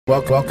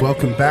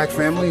Welcome back,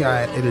 family.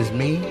 It is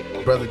me,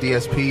 Brother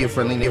DSP, your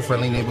friendly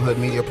neighborhood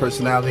media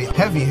personality.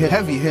 Heavy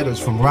hitters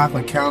from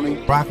Rockland County.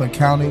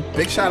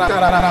 Big shout out to the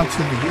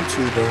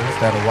YouTubers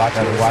that are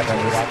watching.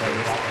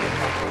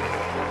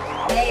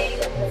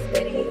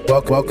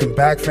 Welcome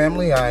back,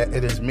 family.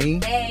 It is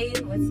me.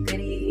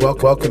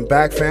 Welcome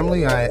back,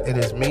 family. It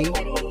is me.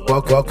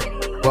 Welcome.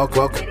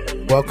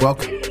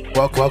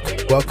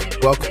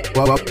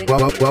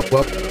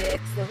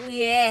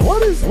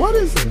 What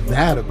is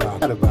that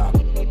about?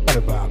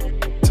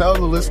 Tell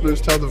the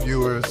listeners, tell the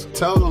viewers. Of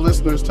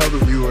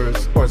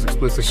course,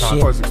 explicit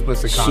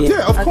content.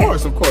 Yeah, of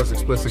course,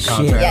 explicit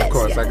content. Yes, of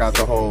course, yes. I got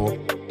the whole.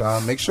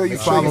 Make sure you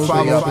follow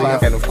the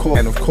platform.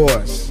 And of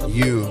course,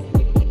 you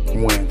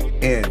went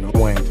in.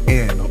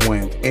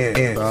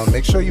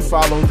 Make sure you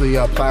follow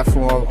the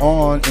platform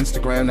on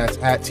Instagram. That's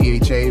at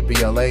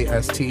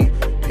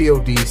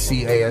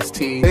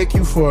THABLASTPODCAST. Thank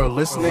you for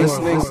listening.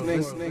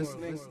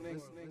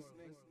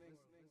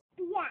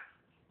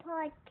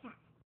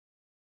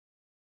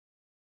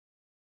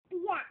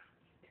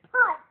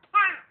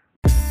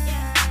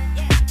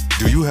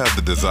 Do you have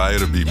the desire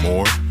to be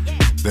more?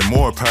 Then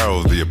More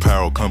Apparel is the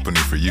apparel company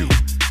for you.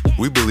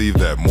 We believe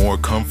that more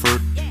comfort,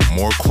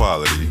 more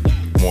quality,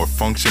 more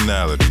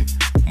functionality,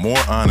 more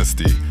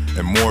honesty,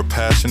 and more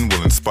passion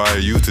will inspire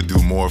you to do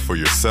more for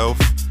yourself,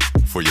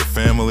 for your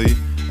family,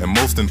 and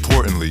most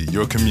importantly,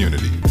 your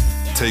community.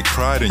 Take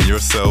pride in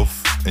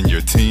yourself, in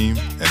your team,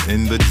 and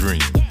in the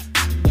dream.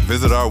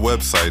 Visit our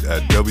website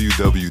at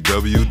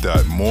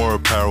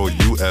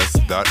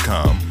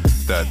www.moreapparelus.com.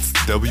 That's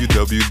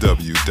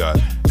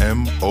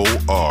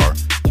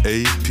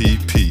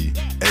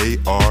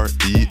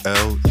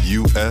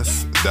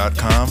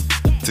www.moreapparelus.com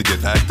to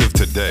get active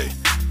today.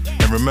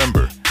 And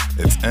remember,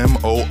 it's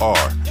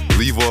MOR.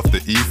 Leave off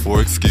the E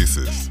for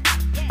excuses.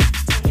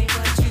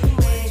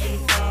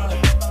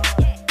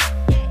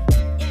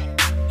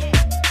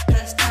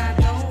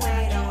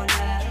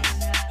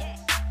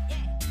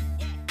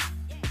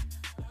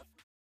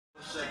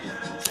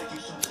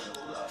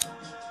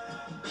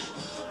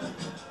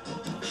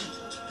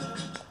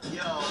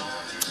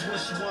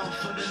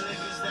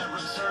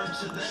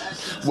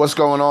 What's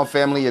going on,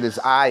 family? It is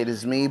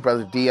me,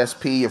 Brother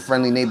DSP, your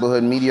friendly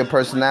neighborhood media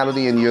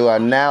personality, and you are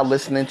now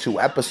listening to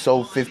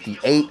episode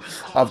 58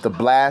 of the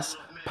Blast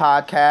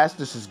Podcast.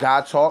 This is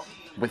God Talk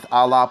with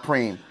Allah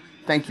Preem.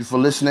 Thank you for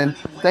listening.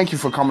 Thank you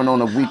for coming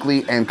on a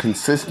weekly and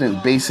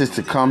consistent basis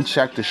to come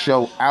check the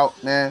show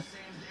out, man.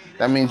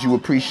 That means you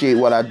appreciate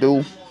what I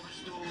do.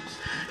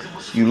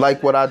 You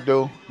like what I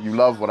do. You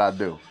love what I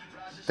do.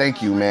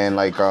 Thank you, man.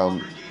 I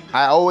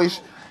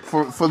always...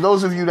 For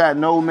those of you that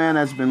know, man,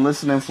 that's been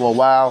listening for a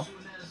while,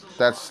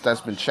 that's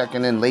been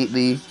checking in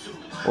lately,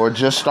 or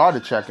just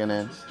started checking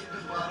in.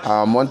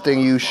 One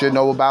thing you should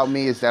know about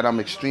me is that I'm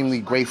extremely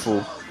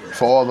grateful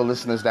for all the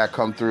listeners that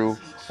come through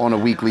on a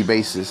weekly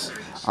basis.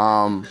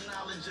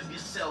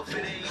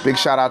 Big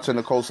shout out to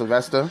Nicole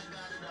Sylvester,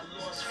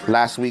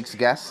 last week's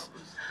guest.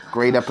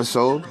 Great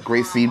episode,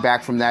 great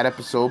feedback from that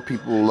episode.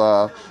 People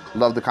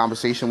love the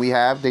conversation we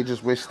have. They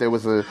just wish there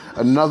was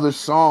another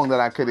song that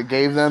I could have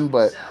gave them,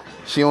 but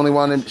she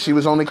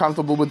was only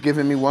comfortable with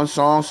giving me one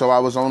song, so I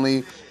was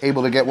only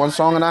able to get one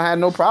song, and I had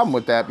no problem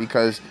with that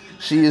because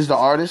she is the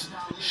artist.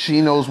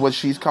 She knows what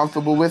she's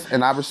comfortable with,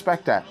 and I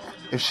respect that.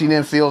 If she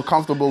didn't feel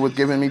comfortable with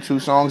giving me two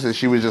songs and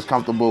she was just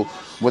comfortable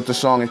with the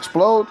song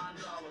Explode,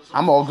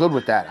 I'm all good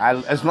with that.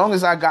 As long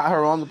as I got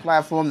her on the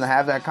platform to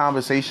have that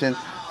conversation,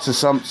 so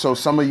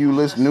some of you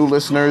new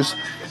listeners,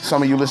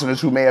 some of you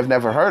listeners who may have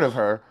never heard of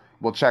her,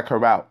 will check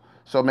her out.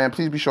 So, man,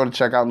 please be sure to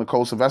check out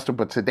Nicole Sylvester.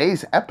 But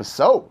today's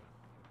episode,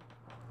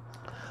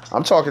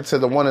 I'm talking to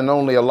the one and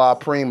only Allah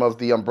Preem of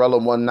the Umbrella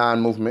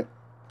 19 movement.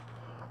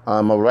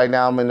 Right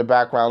now I'm in the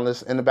background.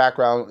 In the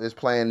background is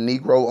playing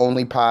Negro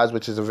Only Pods,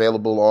 which is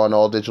available on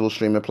all digital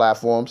streaming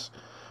platforms.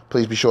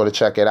 Please be sure to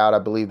check it out. I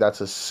believe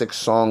that's a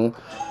 6-song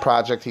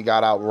project he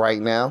got out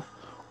right now.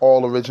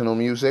 All original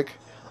music.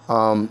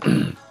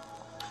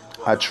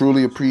 I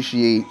truly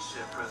appreciate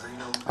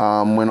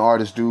when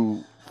artists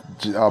do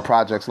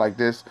projects like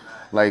this.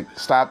 Like,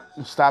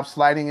 stop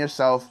sliding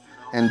yourself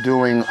and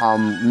doing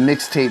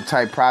mixtape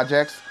type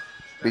projects,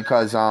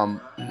 because the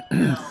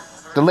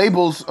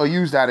labels will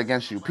use that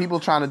against you. People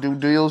trying to do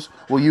deals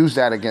will use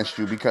that against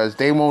you because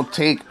they won't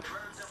take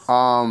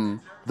the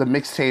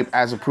mixtape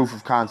as a proof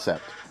of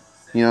concept.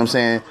 You know what I'm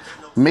saying?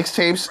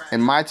 Mixtapes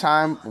in my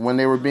time, when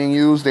they were being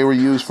used, they were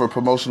used for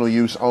promotional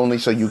use only,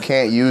 so you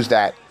can't use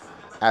that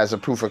as a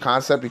proof of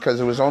concept because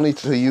it was only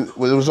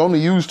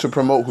used to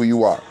promote who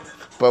you are.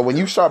 But when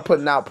you start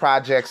putting out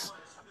projects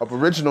of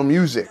original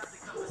music,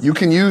 you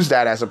can use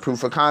that as a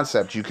proof of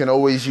concept. You can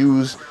always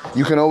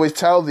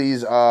tell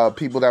these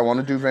people that want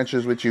to do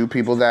ventures with you,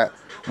 people that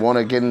want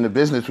to get into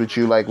business with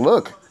you, like,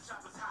 look,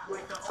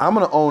 I'm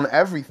going to own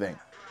everything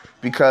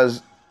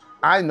because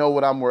I know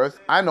what I'm worth.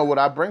 I know what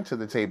I bring to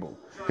the table.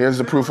 Here's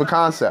the proof of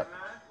concept.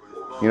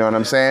 You know what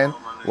I'm saying?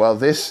 Well,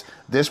 this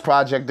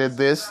project did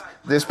this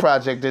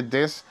project did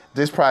this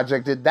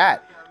project did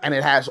that, and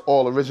it has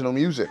all original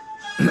music.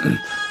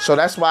 So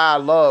that's why I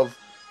love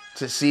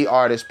to see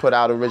artists put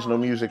out original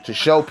music, to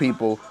show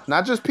people,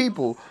 not just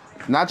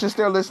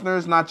their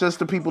listeners, not just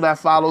the people that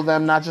follow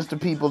them, not just the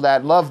people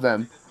that love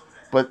them,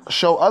 but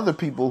show other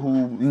people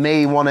who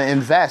may want to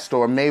invest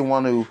or may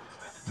want to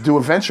do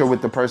a venture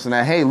with the person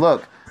that, hey,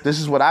 look, this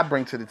is what I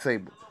bring to the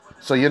table.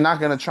 So you're not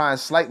going to try and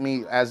slight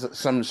me as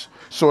some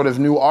sort of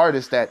new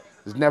artist that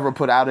has never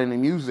put out any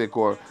music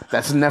or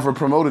that's never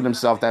promoted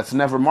himself, that's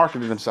never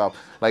marketed himself.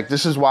 Like,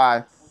 this is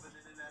why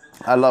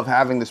I love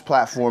having this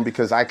platform,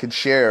 because I could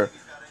share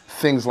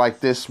things like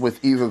this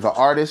with either the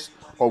artist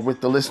or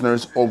with the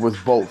listeners or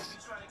with both.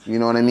 You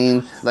know what I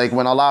mean? Like,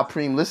 when Allah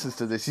Preem listens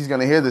to this, he's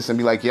going to hear this and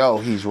be like, yo,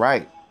 he's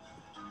right.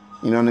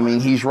 You know what I mean?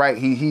 He's right.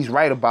 He's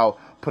right about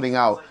putting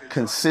out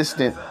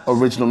consistent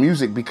original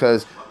music,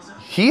 because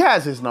he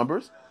has his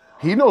numbers.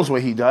 He knows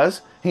what he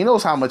does. He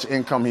knows how much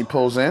income he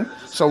pulls in.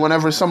 So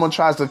whenever someone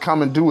tries to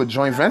come and do a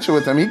joint venture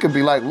with him, he could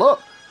be like,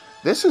 look,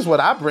 this is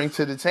what I bring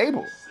to the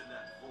table.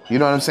 You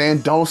know what I'm saying?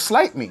 Don't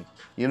slight me.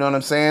 You know what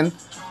I'm saying?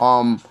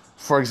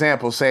 For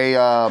example, say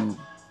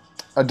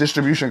a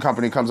distribution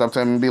company comes up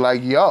to him and be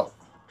like, yo,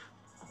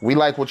 we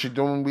like what you're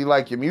doing. We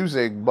like your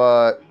music,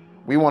 but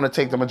we want to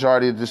take the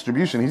majority of the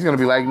distribution. He's going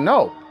to be like,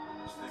 no,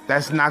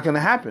 that's not going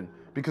to happen,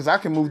 because I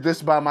can move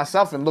this by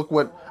myself and look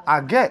what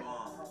I get.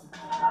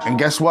 And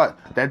guess what?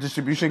 That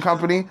distribution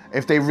company,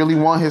 if they really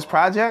want his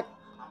project,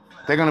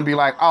 they're going to be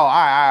like, oh,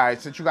 all right,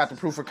 since you got the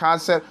proof of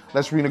concept,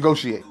 let's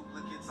renegotiate.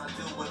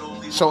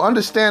 So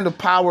understand the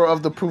power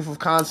of the proof of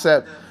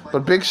concept.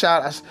 But big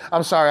shout,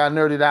 I'm sorry I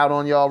nerded out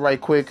on y'all right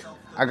quick.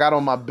 I got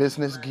on my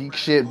business geek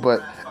shit,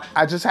 but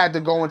I just had to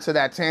go into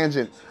that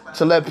tangent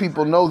to let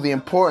people know the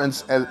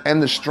importance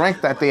and the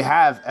strength that they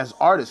have as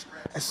artists,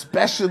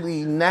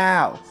 especially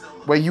now,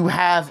 where you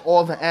have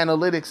all the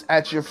analytics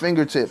at your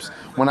fingertips.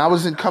 When I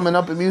was coming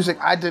up in music,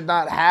 I did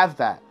not have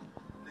that.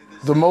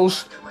 The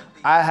most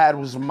I had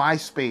was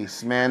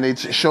MySpace, man. They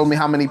showed me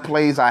how many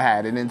plays I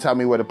had. It didn't tell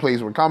me where the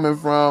plays were coming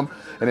from.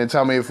 It didn't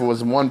tell me if it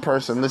was one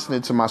person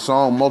listening to my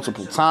song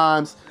multiple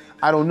times.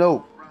 I don't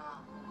know.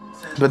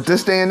 But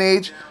this day and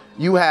age,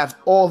 you have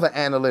all the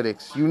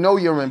analytics. You know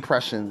your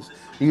impressions.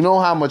 You know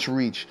how much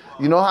reach.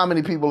 You know how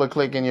many people are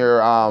clicking your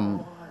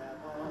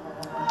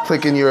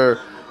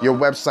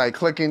website,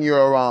 clicking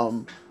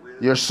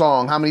your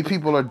song, how many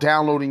people are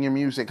downloading your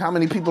music, how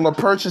many people are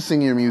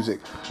purchasing your music.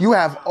 You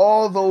have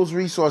all those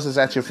resources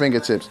at your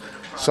fingertips.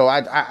 So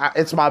I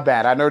it's my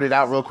bad. I nerded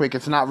out real quick.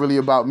 It's not really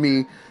about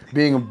me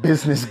being a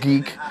business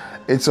geek.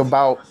 It's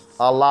about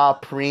Allah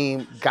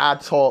Preem,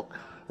 God Talk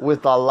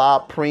with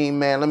Allah Preem,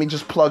 man. Let me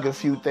just plug a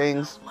few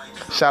things.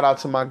 Shout out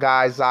to my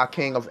guy, Za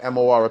King of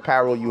MOR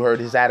Apparel. You heard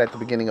his ad at the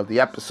beginning of the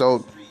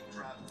episode.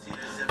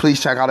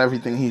 Please check out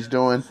everything he's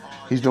doing.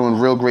 He's doing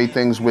real great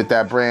things with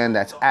that brand.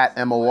 That's at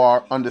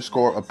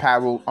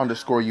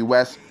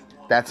MOR_apparel_US.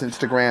 That's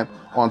Instagram.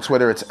 On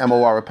Twitter, it's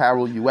MOR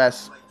Apparel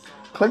US.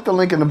 Click the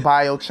link in the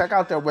bio. Check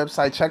out their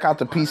website. Check out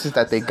the pieces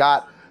that they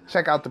got.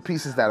 Check out the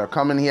pieces that are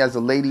coming. He has a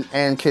lady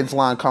and kids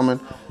line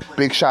coming.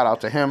 Big shout out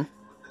to him.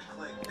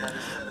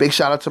 Big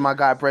shout out to my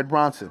guy, Brett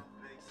Bronson.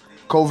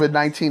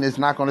 COVID-19 is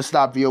not going to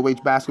stop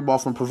VOH Basketball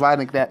from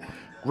providing that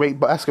great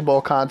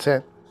basketball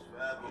content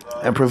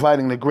and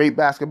providing the great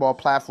basketball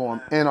platform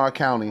in our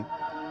county.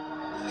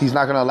 He's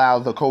not going to allow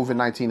the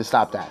COVID-19 to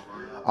stop that.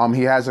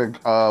 He has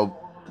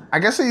I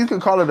guess you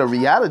could call it a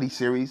reality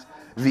series,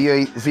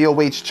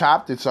 VOH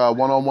Chopped. It's a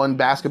one-on-one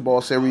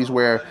basketball series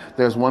where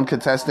there's one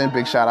contestant.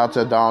 Big shout out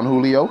to Don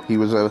Julio.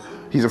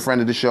 He's a friend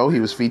of the show. He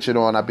was featured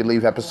on, I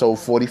believe, episode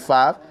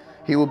 45.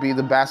 He will be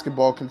the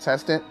basketball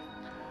contestant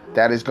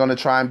that is going to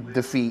try and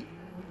defeat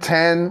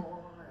 10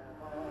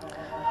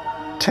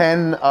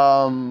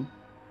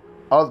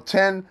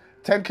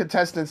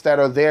 contestants that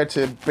are there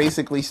to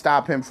basically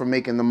stop him from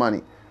making the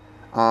money.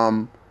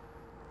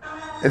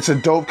 It's a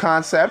dope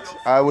concept.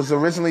 I was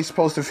originally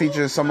supposed to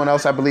feature someone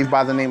else, I believe,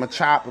 by the name of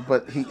Chop,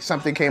 but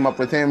something came up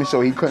with him,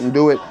 so he couldn't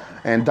do it,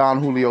 and Don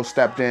Julio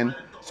stepped in.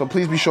 So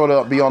please be sure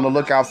to be on the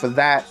lookout for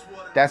that.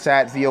 That's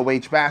at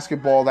VOH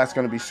Basketball. That's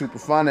going to be super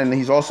fun, and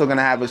he's also going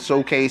to have a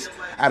showcase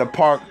at a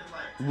park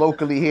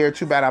locally here.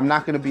 Too bad I'm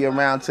not going to be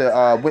around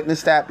to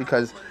witness that,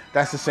 because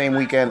that's the same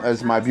weekend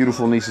as my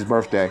beautiful niece's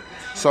birthday.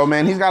 So,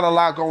 man, he's got a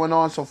lot going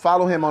on. So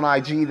follow him on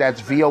IG.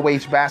 That's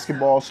VOH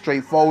Basketball,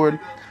 straightforward.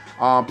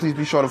 Please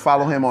be sure to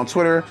follow him on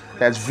Twitter.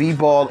 That's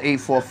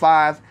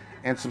VBall845.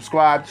 And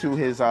subscribe to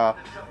his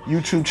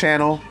YouTube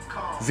channel,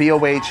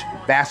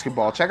 VOH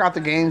Basketball. Check out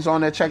the games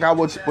on there. Check out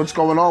what's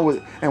going on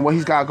with and what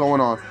he's got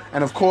going on.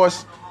 And, of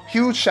course,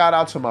 huge shout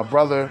out to my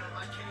brother,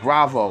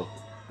 Bravo.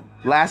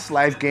 Last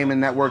Life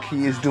Gaming Network.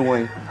 He is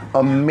doing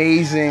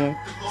amazing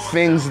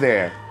things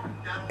there.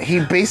 He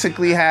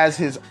basically has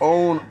his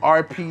own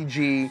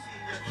RPG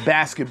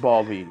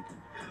basketball league.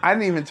 I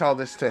didn't even tell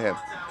this to him.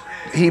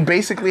 He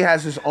basically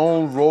has his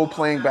own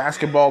role-playing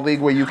basketball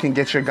league where you can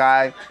get your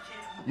guy.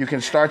 You can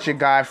start your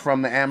guy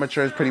from the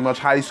amateurs, pretty much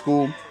high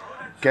school,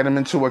 get him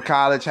into a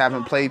college, have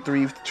him play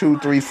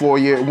 4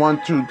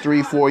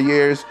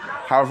 years,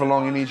 however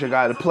long you need your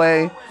guy to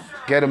play,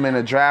 get him in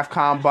a draft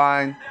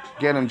combine,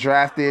 get him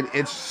drafted.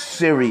 It's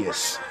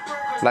serious.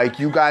 Like,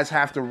 you guys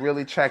have to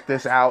really check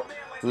this out.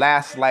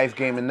 Last Life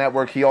Gaming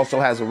Network. He also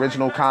has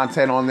original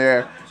content on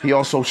there. He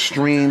also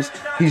streams.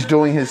 He's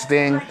doing his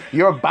thing.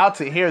 You're about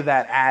to hear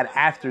that ad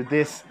after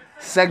this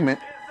segment.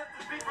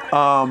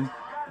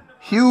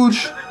 Huge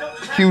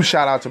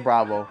shout out to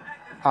Bravo.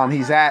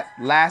 He's at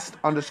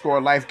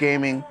last_life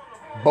gaming,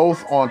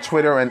 both on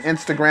Twitter and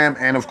Instagram.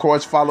 And of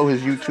course, follow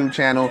his YouTube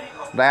channel,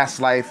 Last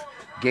Life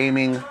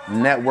Gaming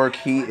Network.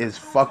 He is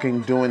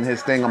fucking doing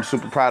his thing. I'm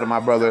super proud of my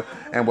brother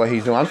and what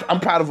he's doing. I'm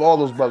proud of all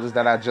those brothers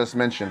that I just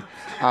mentioned.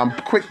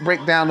 Quick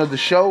breakdown of the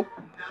show.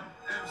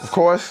 Of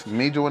course,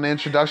 me doing the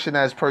introduction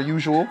as per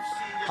usual.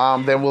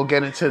 Then we'll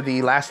get into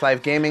the Last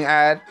Life Gaming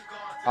ad.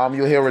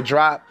 You'll hear a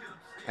drop.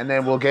 And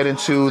then we'll get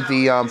into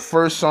the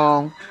first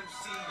song.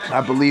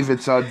 I believe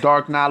it's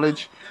Dark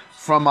Knowledge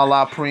from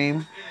Allah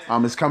Preem.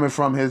 It's coming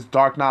from his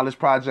Dark Knowledge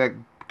project,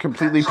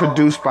 completely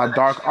produced by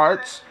Dark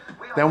Arts.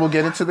 Then we'll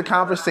get into the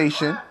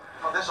conversation.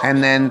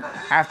 And then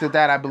after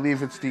that, I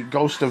believe it's the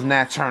Ghost of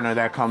Nat Turner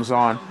that comes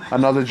on.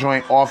 Another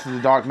joint off of the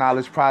Dark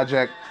Knowledge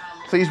project.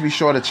 Please be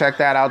sure to check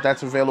that out.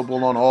 That's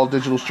available on all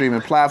digital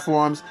streaming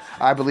platforms.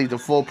 I believe the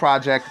full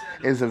project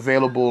is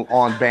available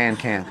on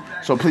Bandcamp.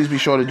 So please be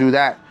sure to do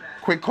that.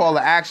 Quick call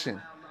to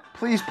action.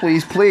 Please,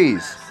 please,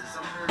 please,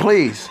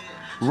 please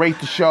rate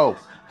the show.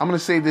 I'm going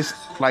to say this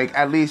like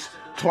at least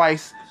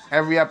twice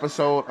every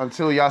episode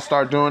until y'all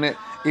start doing it.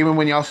 Even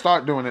when y'all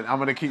start doing it, I'm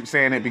going to keep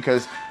saying it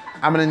because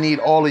I'm going to need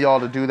all of y'all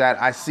to do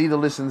that. I see the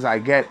listens I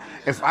get.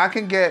 If I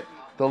can get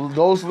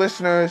those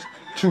listeners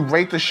to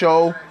rate the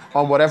show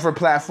on whatever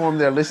platform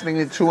they're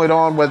listening to it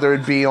on, whether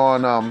it be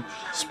on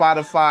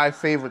Spotify,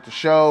 favorite the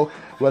show,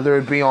 whether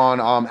it be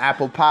on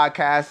Apple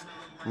Podcasts,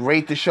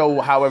 rate the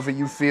show however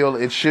you feel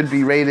it should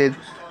be rated.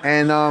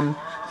 And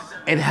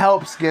it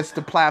helps gets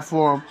the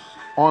platform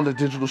on the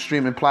digital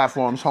streaming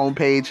platforms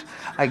homepage.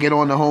 I get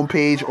on the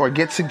homepage or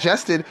get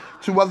suggested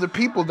to other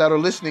people that are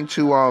listening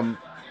to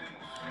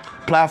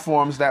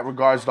platforms that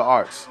regards the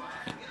arts.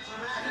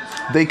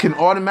 They can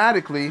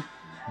automatically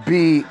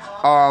be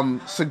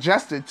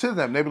suggested to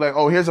them. They be like,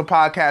 oh, here's a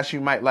podcast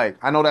you might like.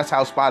 I know that's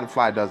how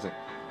Spotify does it.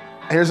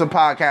 Here's a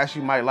podcast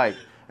you might like.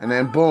 And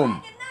then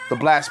boom, the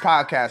Blast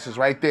Podcast is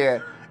right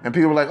there. And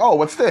people are like, oh,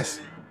 what's this?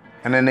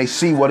 And then they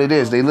see what it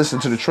is. They listen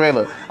to the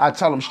trailer. I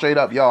tell them straight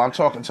up, yo, I'm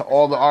talking to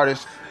all the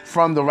artists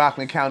from the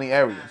Rockland County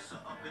area.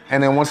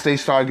 And then once they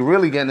start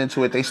really getting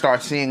into it, they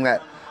start seeing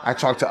that I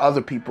talk to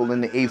other people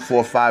in the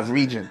 845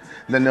 region.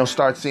 Then they'll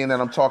start seeing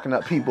that I'm talking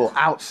to people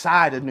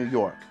outside of New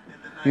York.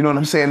 You know what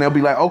I'm saying? They'll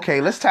be like,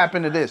 okay, let's tap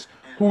into this.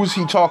 Who is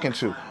he talking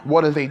to?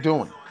 What are they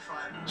doing?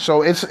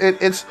 So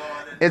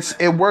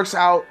it works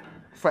out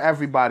for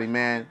everybody,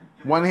 man.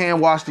 One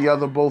hand wash the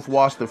other, both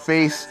wash the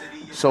face.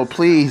 So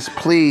please,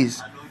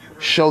 please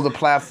show the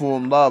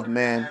platform love,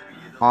 man.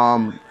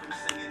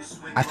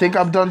 I think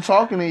I'm done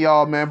talking to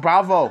y'all, man.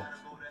 Bravo.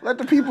 Let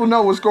the people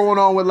know what's going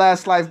on with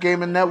Last Life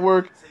Gaming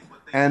Network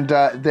and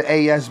the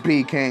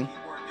ASB, King.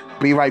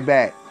 Be right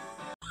back.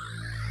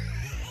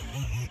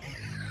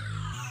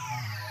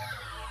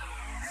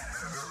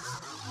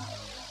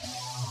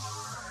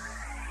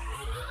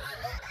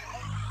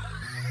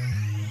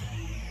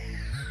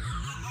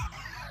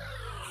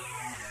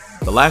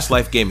 The Last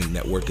Life Gaming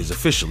Network is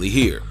officially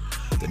here.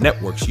 The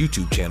network's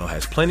YouTube channel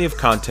has plenty of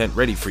content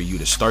ready for you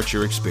to start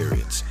your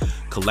experience.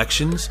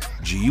 Collections,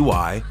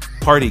 GUI,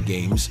 party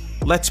games,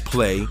 Let's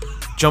Play,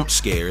 jump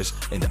scares,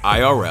 and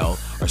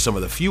IRL are some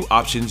of the few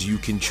options you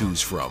can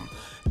choose from.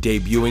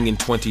 Debuting in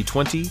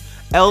 2020,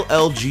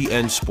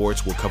 LLGN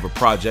Sports will cover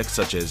projects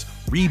such as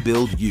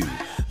Rebuild U,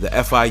 the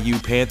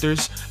FIU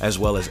Panthers, as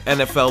well as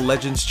NFL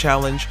Legends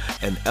Challenge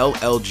and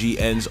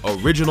LLGN's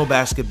Original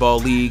Basketball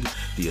League,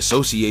 the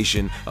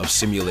Association of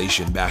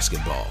Simulation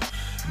Basketball.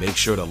 Make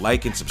sure to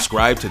like and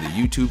subscribe to the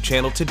YouTube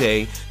channel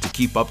today to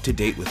keep up to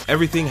date with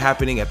everything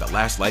happening at the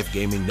Last Life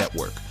Gaming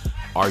Network.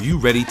 Are you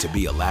ready to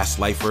be a Last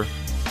Lifer?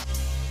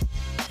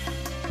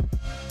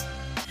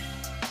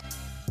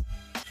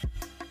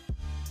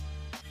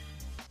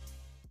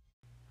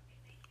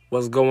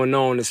 What's going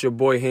on? It's your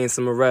boy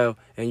Handsome Morel,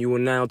 and you are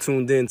now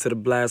tuned in to the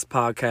Blast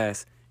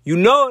Podcast. You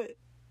know it!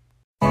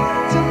 To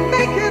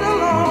make it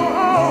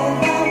alone,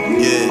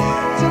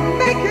 yeah. To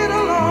make it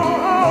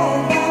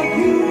alone,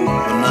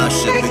 oh, nah,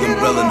 shit, big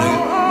umbrella,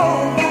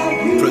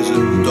 nigga.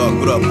 Prison, dog,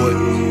 what up, boy?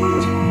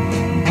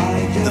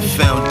 The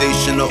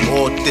foundation of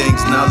all things,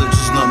 knowledge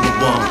is number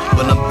one.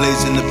 When I'm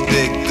blazing the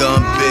big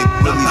gun, big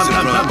willies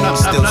and run.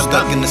 Still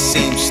stuck in the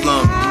same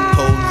slum.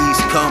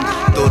 Police come,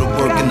 throw the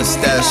work in the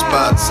stash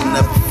spots and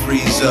never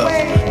freeze up.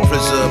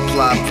 Prison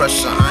apply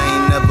pressure, I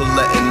ain't never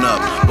letting up.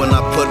 When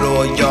I put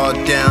all y'all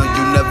down,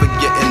 you never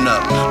getting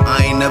up.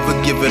 I ain't never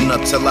giving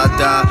up till I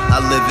die, I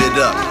live it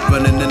up.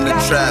 Running in the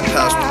trap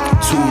house with the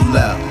tool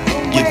out.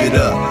 Give it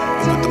up,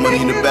 put the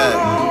money in the bag,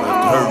 I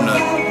have to hurt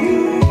nothing.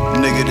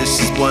 Nigga, this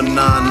is 1-9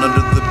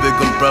 under the big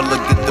umbrella.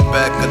 Get the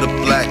back of the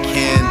black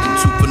hand and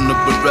 2 from the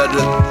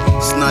Beretta.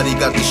 Snotty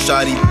got the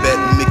shotty bet,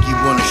 Mickey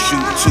wanna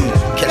shoot too.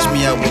 Catch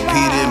me out with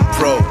Peter and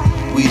Pro.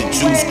 We the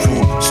Juice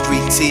Crew,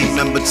 street team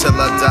member till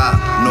I die.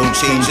 No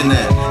changing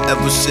that.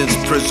 Ever since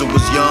prison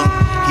was young,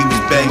 he was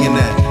banging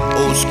that.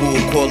 Old school,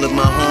 call it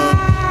my home.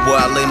 Boy,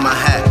 I lay my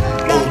hat.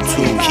 Old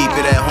tool, keep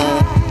it at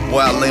home.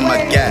 Boy, I lay my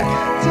gat.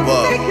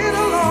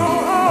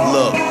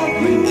 Look,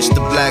 it's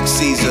the Black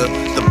Caesar,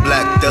 the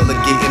black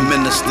delegate and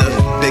minister.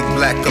 Big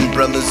black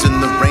umbrellas in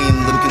the rain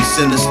looking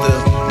sinister.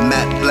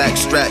 Matte black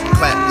strap,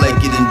 clap like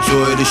it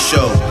enjoy the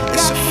show.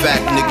 It's a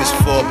fact, niggas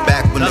fall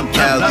back when the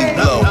Cali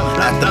blow.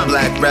 At the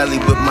black rally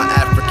with my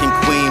African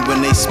queen,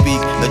 when they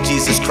speak of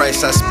Jesus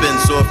Christ, I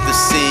spins off the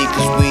scene.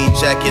 Cause we ain't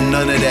jacking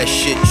none of that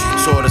shit you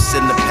taught us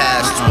in the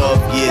past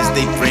 12 years.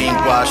 They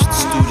brainwashed the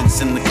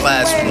students in the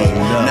classroom.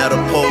 Now the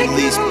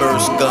police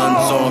burst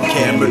guns on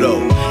camera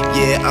though.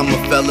 Yeah, I'm a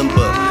felon,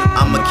 but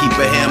I'ma keep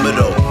a hammer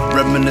though.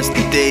 Reminisce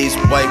the days,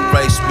 white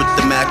rice with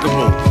the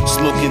mackerel.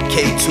 Smoking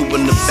K2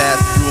 in the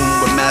bathroom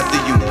with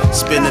Matthew.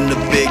 Spinning the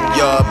big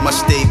yard, my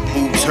state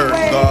boots hurt,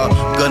 God.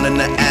 Gun in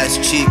the ass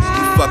cheek,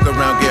 you fuck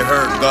around, get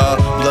hurt, God.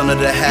 Blunt of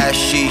the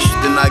hashish,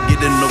 then I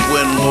get in the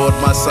wind, Lord.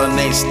 My son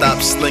ain't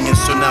stopped slinging,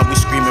 so now we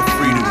screaming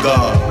free to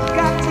God.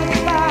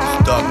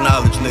 Dark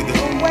knowledge, nigga.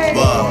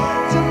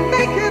 Wow. To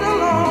make it alone.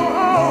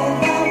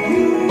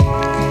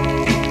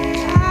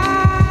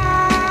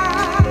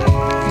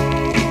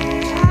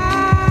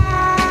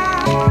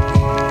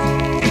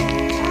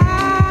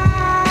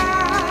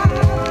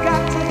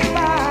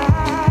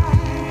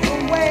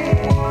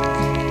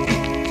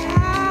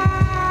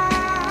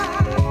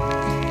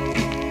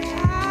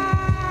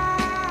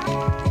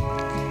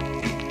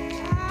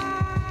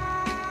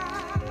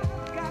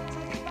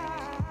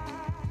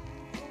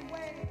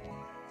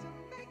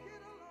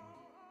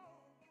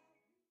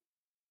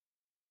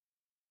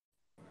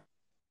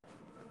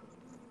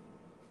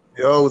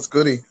 Yo, it's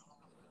goody.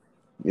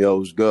 Yo,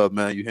 what's good,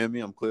 man? You hear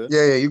me? I'm clear?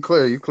 Yeah, you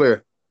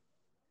clear.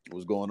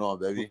 What's going on,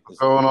 baby? What's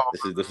going on?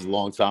 This is a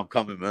long time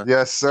coming, man.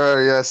 Yes,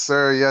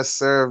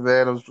 sir,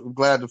 man. I'm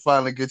glad to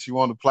finally get you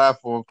on the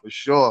platform for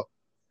sure.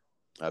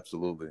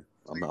 Absolutely.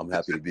 I'm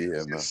happy to be here,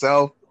 man.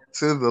 Yourself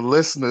to the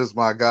listeners,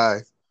 my guy.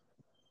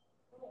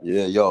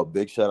 Yeah, yo,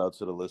 big shout out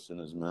to the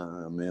listeners,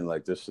 man. I mean,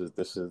 like this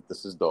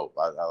is dope.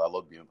 I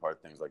love being part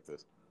of things like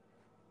this.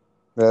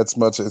 Yeah, it's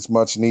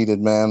much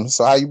needed, man.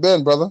 So how you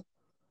been, brother?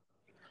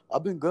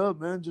 I've been good,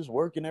 man. Just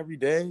working every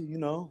day, you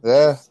know.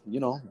 Yeah.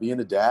 Just, being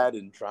a dad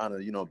and trying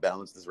to,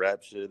 balance this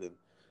rap shit.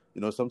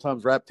 And,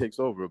 sometimes rap takes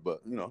over, but,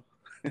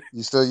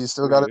 You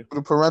still got to do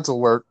the parental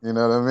work, you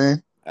know what I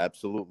mean?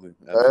 Absolutely.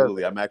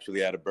 Yeah. I'm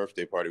actually at a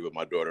birthday party with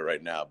my daughter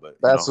right now, but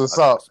that's what's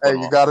up. Hey,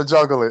 you got to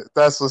juggle it.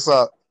 That's what's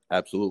up.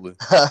 Absolutely.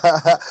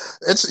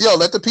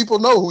 Let the people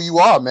know who you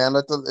are, man.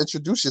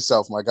 Introduce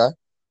yourself, my guy.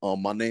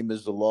 My name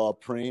is Zalal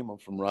Preem. I'm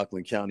from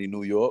Rockland County,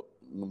 New York.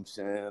 You know what I'm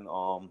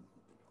saying?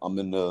 I'm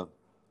in the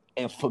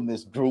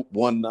infamous group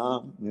 19, you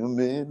know what I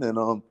mean?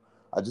 And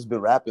I just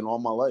been rapping all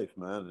my life,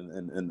 man,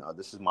 and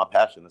this is my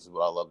passion. This is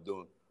what I love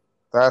doing.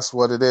 That's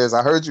what it is.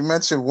 I heard you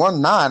mention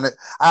 19.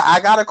 I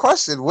got a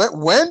question.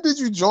 When did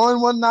you join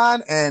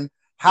 19, and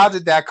how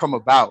did that come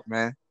about,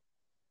 man?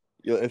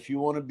 Yo, if you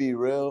want to be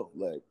real,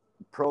 like,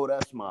 Pro,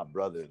 that's my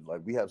brother.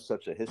 Like, we have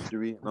such a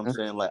history. And I'm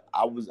saying, like,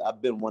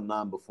 I've been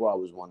 19 before I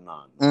was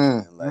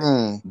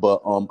 19.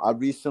 But I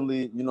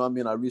recently,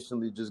 I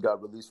recently just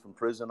got released from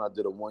prison. I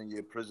did a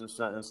 1-year prison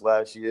sentence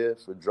last year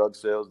for drug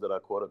sales that I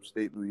caught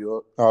upstate New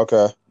York. Okay.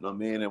 You know what I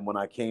mean? And when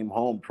I came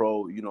home,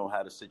 Pro,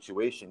 had a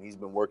situation. He's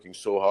been working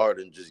so hard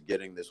and just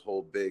getting this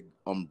whole big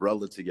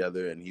umbrella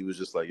together. And he was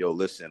just like, yo,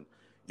 listen,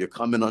 you're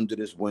coming under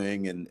this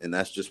wing, and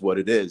that's just what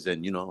it is.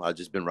 And, I've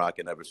just been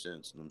rocking ever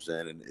since, you know what I'm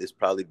saying? And it's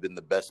probably been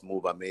the best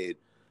move I made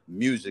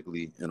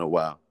musically in a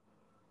while.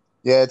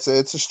 Yeah, it's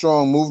a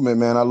strong movement,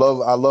 man. I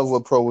love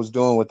what Pro was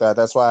doing with that.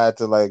 That's why I had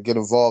to, get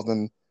involved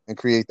and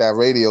create that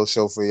radio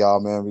show for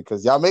y'all, man,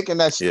 because y'all making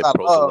that shit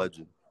Pro's a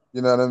legend.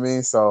 You know what I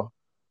mean? So.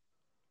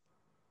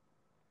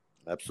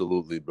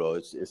 Absolutely, bro.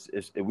 It's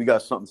we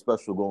got something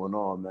special going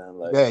on, man.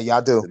 Like, yeah,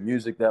 y'all do. The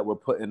music that we're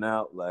putting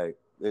out, like,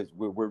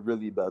 we're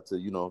really about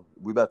to,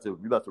 we about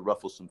to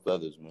ruffle some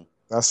feathers, man.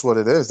 That's what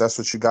it is. That's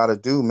what you got to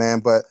do, man.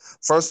 But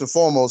first and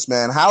foremost,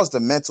 man, how's the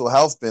mental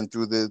health been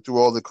through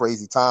all the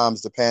crazy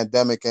times, the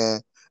pandemic,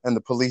 and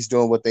the police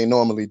doing what they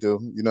normally do?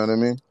 You know what I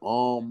mean?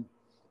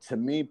 To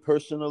me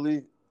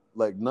personally,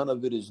 like, none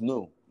of it is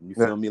new. You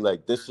feel me?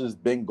 Like, this has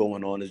been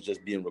going on. It's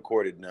just being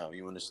recorded now.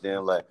 You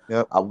understand? Like,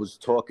 I was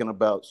talking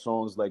about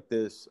songs like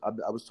this.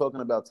 I was talking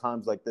about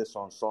times like this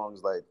on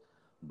songs like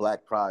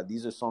Black Pride.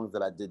 These are songs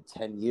that I did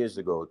 10 years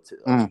ago,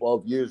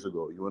 12 years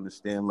ago. You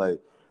understand? Like,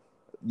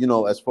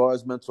 as far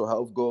as mental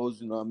health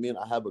goes, you know what I mean?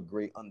 I have a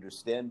great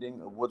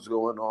understanding of what's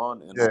going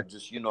on. And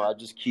I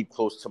just keep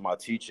close to my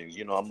teachings.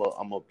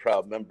 I'm a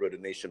proud member of the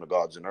Nation of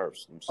Gods and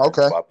Earths.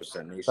 Okay.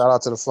 5% Nation. Shout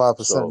out to the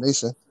 5%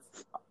 Nation.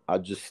 I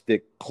just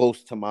stick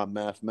close to my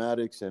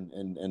mathematics,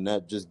 and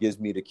that just gives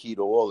me the key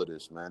to all of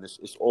this, man.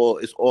 It's all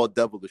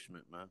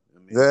devilishment, man. I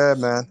mean, yeah,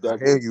 man. I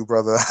hear you,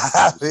 brother.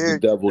 The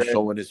devil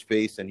showing his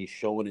face, and he's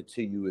showing it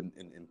to you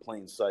in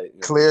plain sight.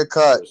 Clear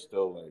cut. It's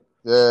still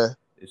like,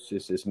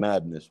 it's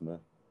madness, man.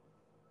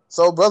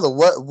 So, brother,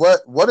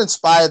 what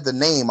inspired the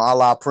name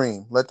Allah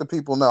Preem? Let the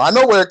people know. I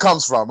know where it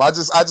comes from. I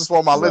just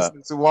want my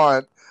listeners who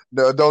aren't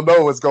don't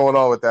know what's going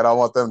on with that. I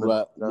want them to.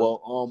 Right.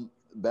 Well,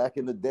 back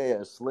in the day,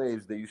 as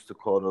slaves, they used to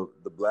call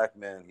the black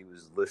man. He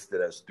was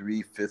listed as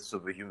 3/5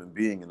 of a human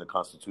being in the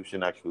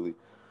Constitution, actually.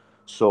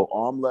 So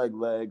arm,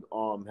 leg,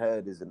 arm,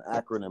 head is an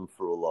acronym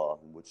for Allah,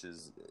 which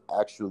is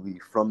actually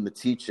from the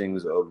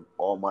teachings of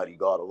Almighty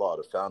God Allah,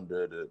 the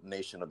founder of the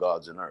nation of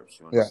gods and earths.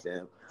 You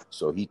understand? Yeah.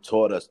 So he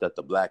taught us that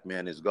the black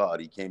man is God.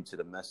 He came to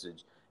the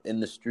message in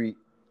the street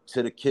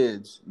to the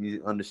kids.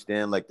 You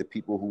understand? Like the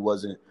people who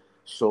wasn't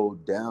so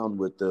down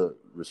with the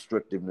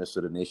restrictiveness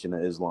of the Nation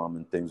of Islam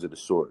and things of the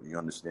sort. You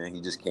understand?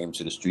 He just came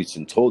to the streets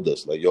and told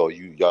us, like, yo,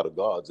 y'all the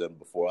gods, and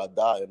before I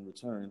die in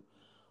return,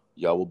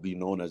 y'all will be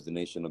known as the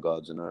nation of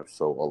gods and earth.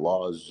 So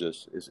Allah is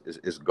just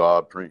is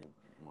God supreme.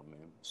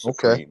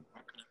 Okay,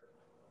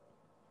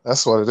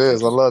 that's what it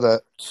is. I love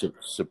that.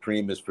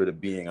 Supreme is for the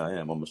being I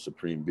am. I'm a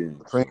supreme being.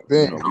 Supreme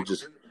being. You know,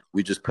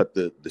 we just cut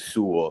the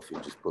su off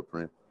and just put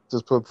Preem.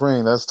 Just put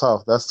Preem. That's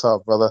tough. That's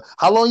tough, brother.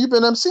 How long you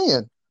been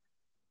MCing?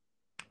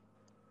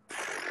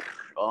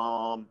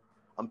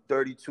 I'm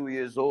 32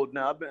 years old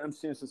now. I've been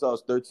MCing since I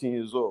was 13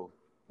 years old.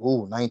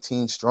 Ooh,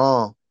 19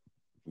 strong.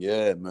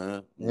 Yeah,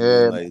 man.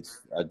 Yeah. Like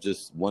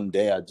one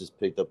day I just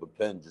picked up a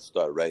pen, just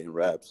started writing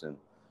raps, and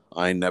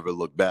I ain't never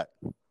looked back.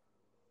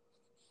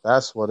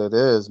 That's what it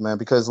is, man.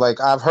 Because like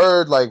I've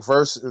heard like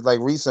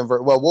recent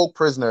verse. Well, Woke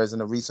Prisoner is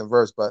in a recent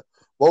verse, but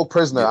Woke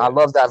Prisoner, I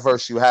love that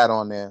verse you had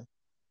on there.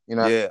 You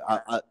know. Yeah,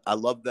 I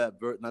love that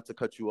verse. Not to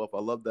cut you off, I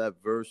love that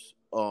verse,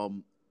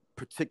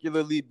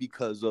 particularly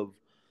because of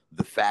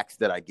the facts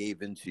that I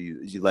gave into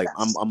you. Like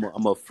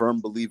I'm a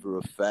firm believer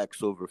of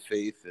facts over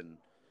faith and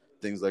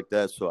things like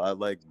that. So I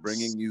like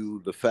bringing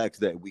you the facts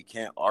that we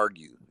can't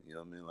argue. You know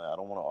what I mean? Like I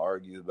don't want to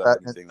argue about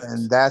anything.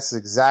 And that's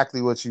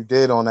exactly what you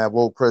did on that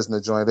Woke Prisoner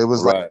joint. It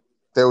was like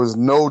there was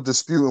no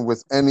disputing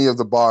with any of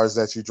the bars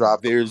that you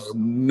dropped. There's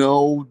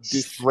no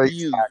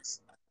dispute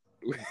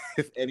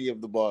with any of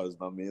the bars.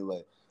 I mean,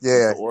 like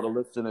yeah, all the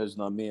listeners.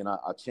 I mean, I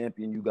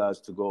champion you guys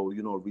to go,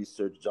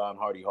 research John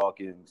Hardy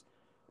Hawkins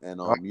and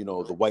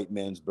The White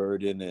Man's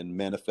Burden and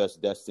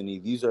Manifest Destiny.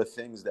 These are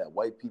things that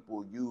white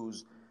people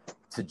use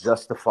to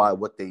justify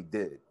what they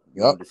did.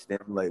 You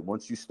understand? Like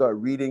once you start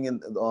reading in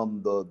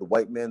the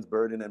White Man's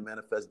Burden and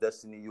Manifest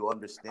Destiny, you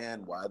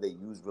understand why they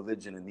use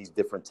religion and these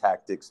different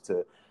tactics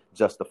to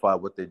justify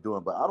what they're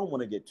doing. But I don't want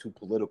to get too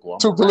political.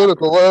 Too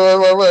political.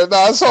 Wait.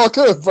 No, it's all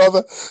good,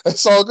 brother.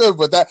 It's all good.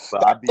 But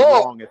I'd be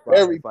wrong if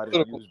I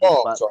didn't use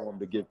this platform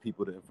to give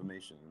people the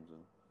information.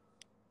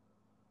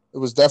 It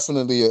was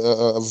definitely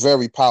a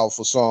very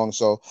powerful song.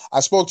 So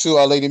I spoke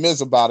to Lady Miz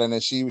about it,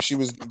 and she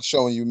was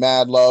showing you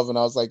mad love, and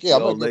I was like, yeah,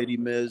 Lady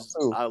Miz,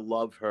 I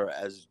love her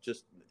as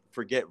just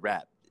forget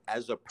rap.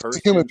 As a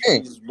person,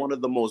 she's one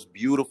of the most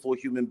beautiful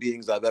human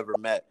beings I've ever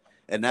met,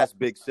 and that's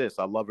Big Sis.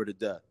 I love her to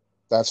death.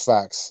 That's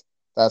facts.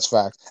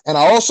 And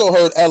I also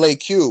heard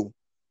LAQ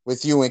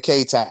with you and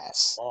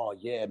K-Taz. Oh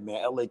yeah,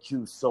 man,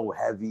 LAQ so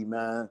heavy,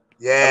 man.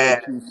 Yeah,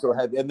 LAQ so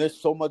heavy, and there's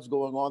so much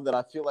going on that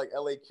I feel like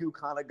LAQ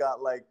kind of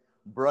got like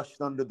brushed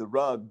under the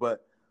rug,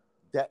 but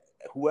that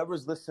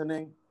whoever's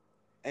listening,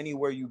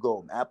 anywhere you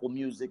go, Apple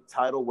Music,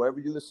 Tidal, wherever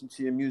you listen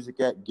to your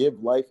music at,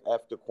 give Life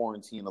After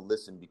Quarantine a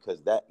listen,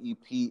 because that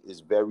EP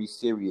is very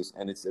serious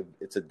and it's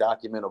a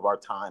document of our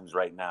times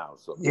right now.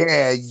 So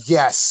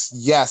yes,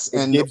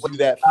 it gives you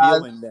that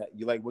feeling that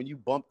you like when you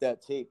bump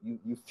that tape,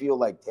 you feel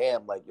like,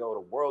 damn, like yo, the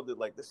world is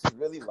like, this is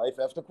really life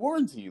after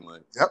quarantine.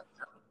 Like,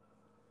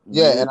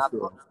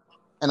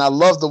 And I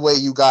love the way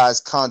you guys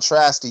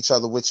contrast each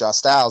other with your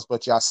styles,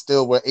 but y'all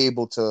still were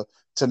able to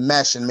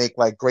mesh and make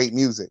like great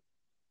music.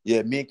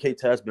 Yeah, me and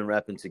K-Taz been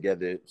rapping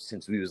together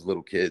since we was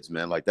little kids,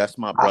 man. Like that's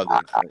my brother.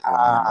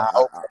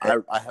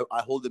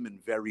 I hold him in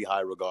very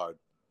high regard.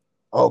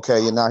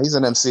 Okay, he's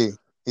an MC.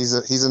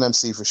 He's an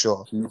MC for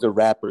sure. He's a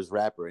rapper's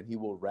rapper, and he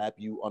will rap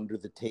you under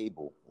the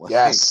table. Like,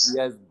 yes, he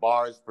has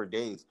bars for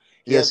days.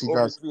 He has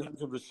over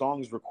 300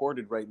 songs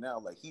recorded right now.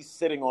 Like he's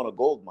sitting on a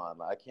gold mine.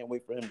 Like, I can't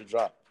wait for him to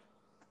drop.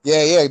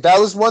 Yeah. That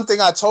was one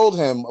thing I told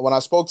him when I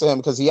spoke to him,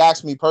 because he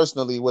asked me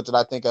personally, what did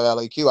I think of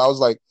LAQ? I was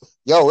like,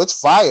 yo, it's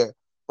fire.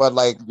 But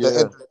like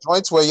the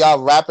joints where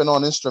y'all rapping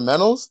on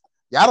instrumentals,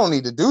 y'all don't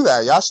need to do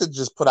that. Y'all should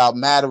just put out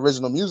mad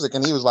original music.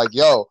 And he was like,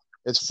 yo,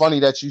 it's funny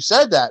that you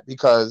said that,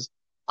 because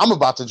I'm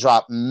about to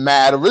drop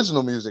mad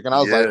original music. And I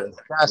was like,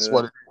 that's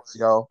what it is,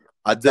 yo.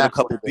 I did a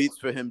couple beats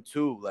for him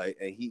too. Like,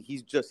 and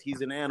he's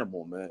an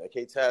animal, man.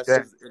 K-Taz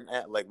is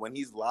like when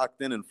he's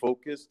locked in and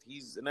focused,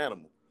 he's an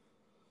animal.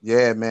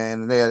 Yeah,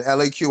 man.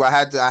 LAQ,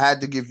 I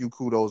had to give you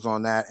kudos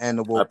on that, and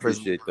the Woke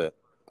Prisoner.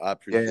 I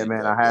appreciate that.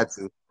 Man. I had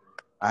to.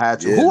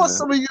 Yeah, who are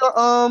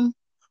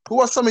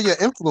some of your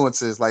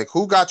influences? Like,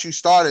 who got you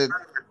started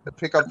to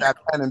pick up that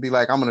pen and be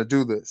like, I'm gonna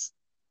do this?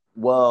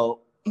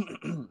 Well,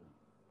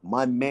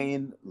 my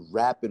main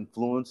rap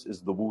influence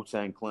is the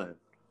Wu-Tang Clan.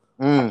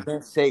 I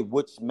can't say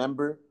which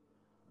member,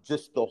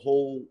 just the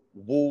whole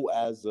Wu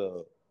as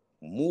a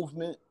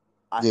movement.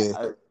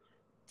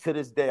 To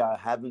this day, I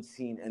haven't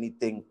seen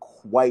anything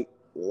quite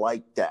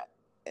like that.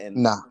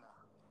 And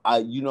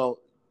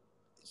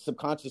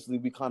subconsciously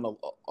we kind of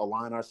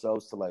align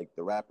ourselves to like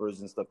the rappers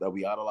and stuff that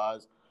we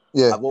idolize.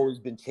 Yeah. I've always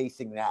been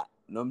chasing that.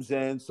 You know what I'm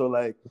saying? So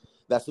like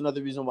that's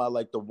another reason why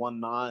like the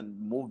 1-9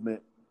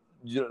 movement,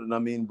 you know what I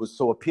mean, was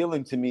so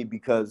appealing to me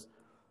because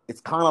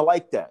it's kind of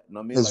like that. You know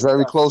what I mean? It's Like we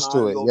very got close to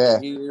Shine it. over Yeah.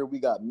 here, we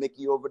got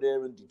Mickey over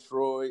there in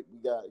Detroit. We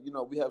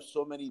got, we have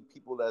so many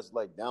people that's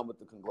like down with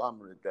the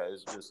conglomerate that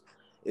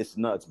it's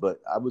nuts. But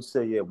I would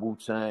say, yeah,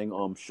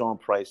 Wu-Tang, Sean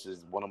Price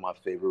is one of my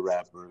favorite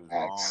rappers.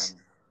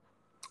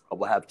 I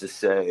would have to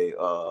say,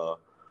 I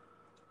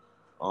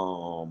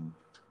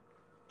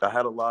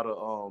had a lot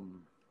of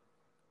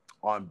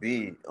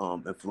R&B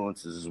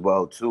influences as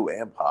well too,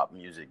 and pop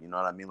music. You know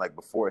what I mean? Like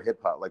before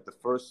hip hop, like the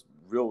first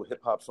real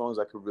hip hop songs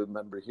I could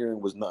remember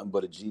hearing was Nothing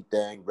But a G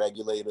Thang,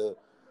 Regulator.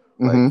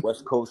 Like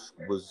West Coast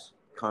was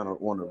kind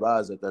of on the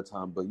rise at that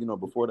time, but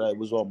before that it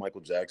was all Michael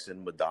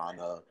Jackson,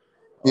 Madonna,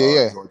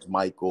 George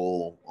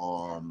Michael.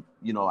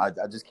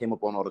 I just came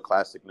up on all the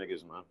classic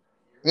niggas, man.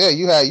 Yeah,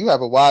 you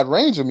have a wide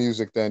range of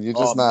music. Then you're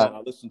just not.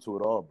 Man, I listen to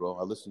it all, bro.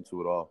 I listen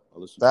to it all.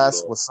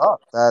 That's what's up.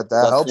 That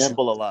helps you. I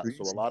sample a lot,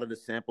 so a lot of the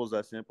samples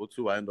I sample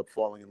too, I end up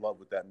falling in love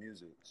with that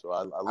music. So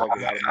I love a lot of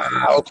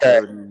music,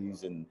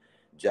 Chinese and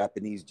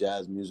Japanese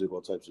jazz music,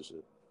 all types of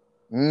shit.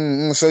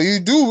 So you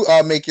do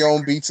make your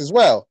own beats as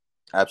well?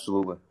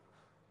 Absolutely.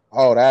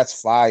 Oh,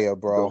 that's fire,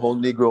 bro. The whole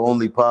Negro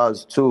Only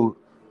Pause too,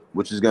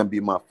 which is gonna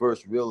be my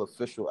first real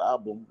official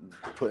album.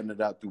 Putting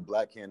it out through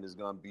Black Hand is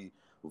gonna be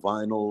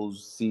vinyls,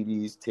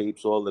 CDs,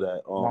 tapes, all of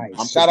that.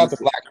 Nice. Shout out to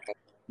Black Hand.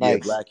 Nice.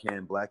 Yeah,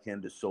 Black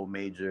Hand is so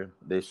major.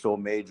 They're so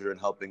major in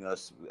helping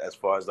us as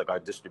far as like our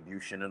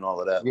distribution and all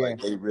of that. Yeah.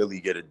 Like they really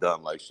get it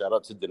done. Like shout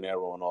out to De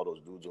Niro and all those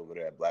dudes over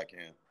there at Black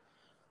Hand.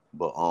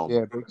 But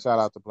yeah, big shout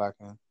out to Black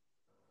Hand.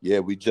 Yeah,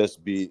 we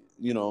just be,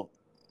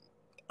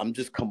 I'm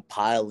just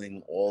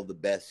compiling all the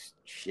best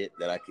shit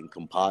that I can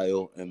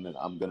compile, and then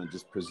I'm gonna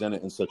just present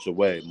it in such a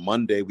way.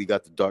 Monday we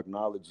got the Dark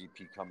Knowledge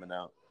EP coming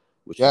out.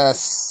 Which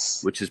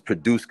is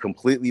produced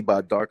completely by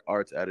Dark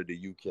Arts out of the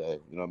UK.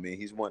 You know what I mean?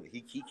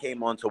 He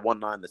came on to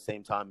 1-9 the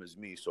same time as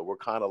me, so we're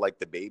kind of like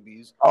the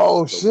babies.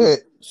 Oh, so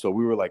shit.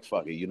 We were like,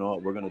 fuck it, you know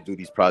what? We're going to do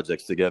these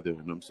projects together, you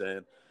know what I'm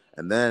saying?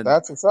 And then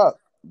that's what's up.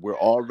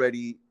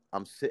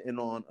 I'm sitting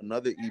on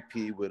another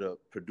EP with a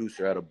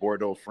producer out of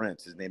Bordeaux,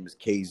 France. His name is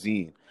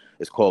K-Zine.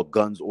 It's called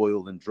Guns,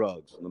 Oil, and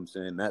Drugs. You know what I'm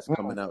saying? That's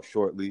coming out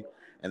shortly.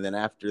 And then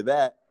after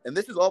that, and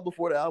this is all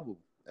before the album.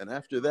 And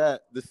after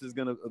that,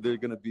 they're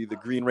gonna be the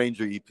Green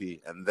Ranger EP,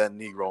 and then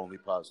Negro Only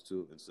Pause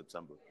 2 in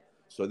September.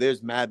 So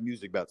there's mad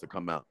music about to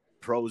come out.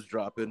 Pros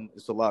dropping.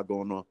 It's a lot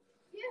going on.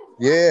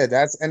 Yeah,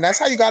 that's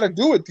how you got to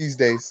do it these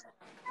days.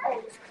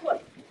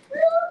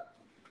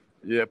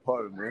 Yeah,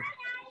 pardon me.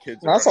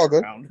 Kids. That's all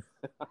good.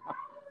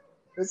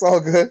 It's all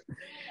good.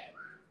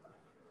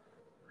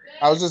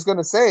 I was just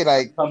gonna say,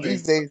 like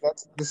these days,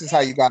 this is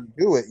how you got to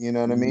do it. You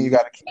know what I mean? You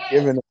got to keep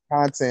giving them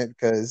content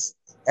because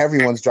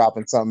everyone's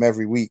dropping something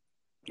every week.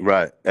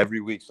 Right.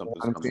 Every week something's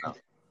coming out.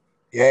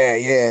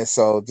 Yeah.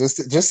 So just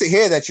to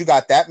hear that you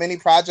got that many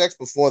projects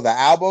before the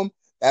album,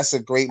 that's a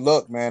great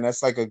look, man.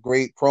 That's like a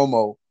great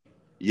promo.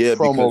 Yeah,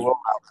 because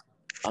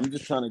I'm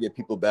just trying to get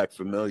people back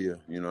familiar.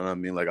 You know what I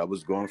mean? Like I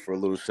was going for a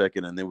little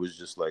second, and it was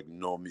just like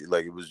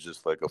it was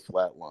just like a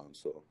flat line.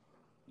 So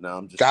now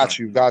I'm just got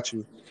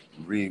you.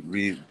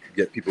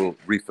 Get people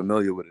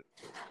re-familiar with it.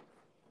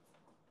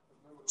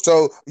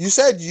 So you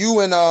said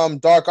you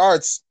and Dark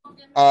Arts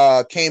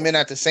came in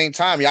at the same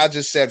time. Y'all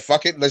just said,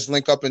 fuck it, let's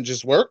link up and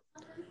just work?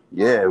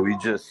 Yeah, we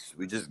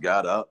just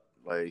got up.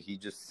 Like he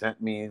just sent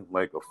me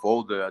like a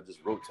folder. I just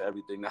wrote to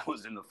everything that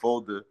was in the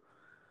folder.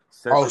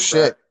 Oh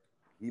shit.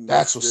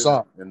 That's what's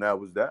up. And that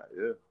was that,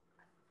 yeah.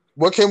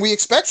 What can we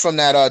expect from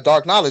that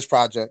Dark Knowledge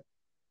project?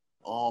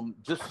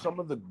 Just some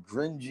of the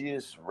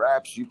gringiest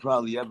raps you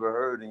probably ever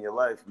heard in your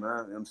life, man. You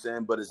know what I'm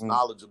saying? But it's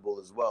knowledgeable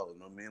as well. You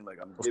know what I mean? Like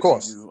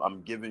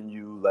I'm giving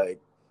you like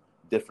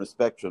different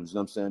spectrums, you know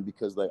what I'm saying?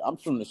 Because like I'm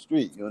from the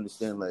street, you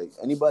understand? Like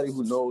anybody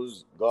who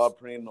knows God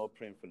praying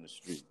from the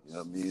street. You know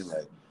what I mean?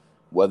 Like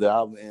whether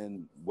I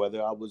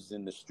was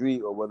in the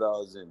street or whether I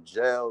was in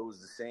jail, it was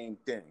the same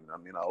thing. I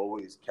mean, I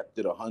always kept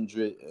it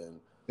 100, and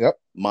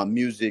my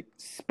music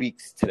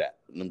speaks to that.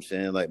 You know what I'm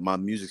saying? Like my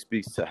music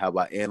speaks to how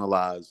I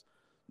analyze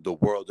the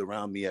world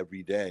around me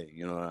every day,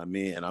 you know what I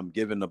mean? And I'm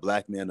giving the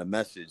black man a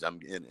message. And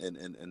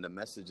the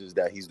message is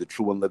that he's the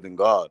true and living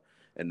God,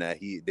 and that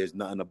there's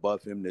nothing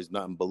above him, there's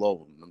nothing below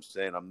him. You know what I'm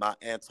saying? I'm not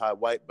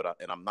anti-white,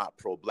 and I'm not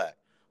pro-black.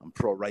 I'm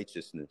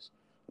pro-righteousness.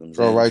 You know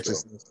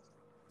pro-righteousness.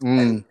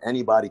 So,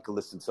 anybody could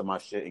listen to my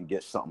shit and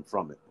get something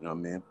from it. You know what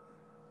I mean?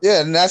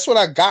 Yeah, and that's what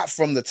I got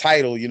from the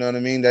title. You know what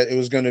I mean? That it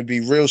was going to be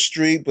real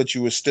street, but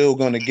you were still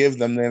going to give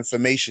them the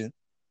information.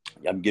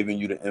 I'm giving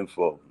you the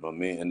info, you know what I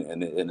mean?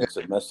 And it's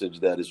a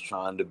message that is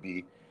trying to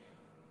be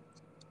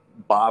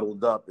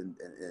bottled up, and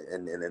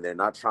they're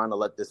not trying to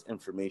let this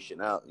information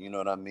out, you know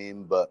what I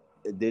mean? But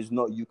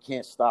you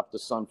can't stop the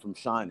sun from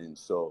shining.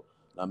 So,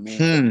 I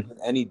mean,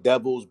 any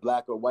devils,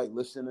 black or white,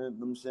 listening, you know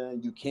what I'm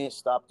saying? You can't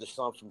stop the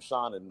sun from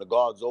shining. The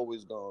God's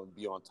always going to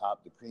be on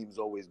top. The cream's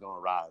always going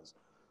to rise.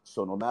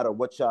 So no matter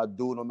what y'all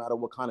do, no matter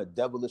what kind of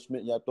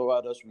devilishment y'all throw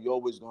at us, we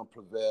always going to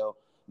prevail.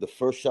 the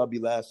first shall be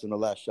last and the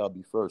last shall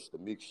be first. The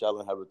meek shall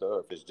inherit the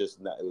earth. It's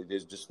just not.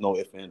 There's just no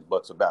ifs and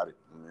buts about it,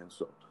 man.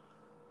 So,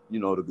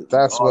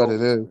 that's God what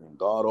it is.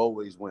 God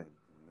always wins,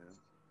 man.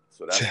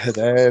 So that's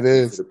that it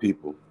is to the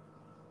people.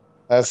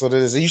 That's what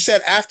it is. And you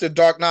said after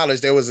Dark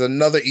Knowledge, there was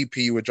another EP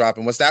you were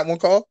dropping. What's that one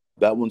called?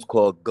 That one's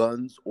called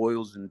Guns,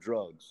 Oils, and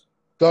Drugs.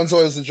 Guns,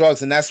 Oils, and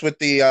Drugs, and that's with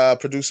the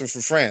producer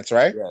from France,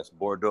 right? Yes,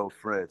 Bordeaux,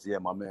 France. Yeah,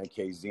 my man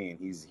KZine.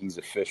 He's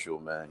official,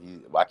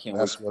 man. I can't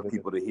wait for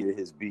people to hear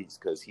his beats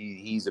because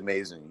he's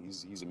amazing.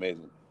 He's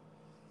amazing.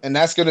 And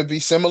that's going to be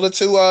similar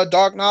to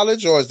Dark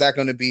Knowledge, or is that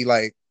going to be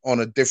like on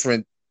a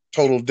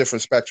total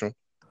different spectrum?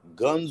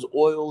 Guns,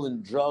 Oil,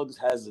 and Drugs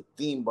has a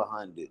theme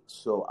behind it,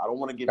 so I don't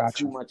want to give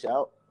too much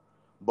out.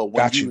 But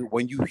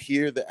when you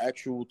hear the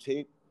actual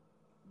tape,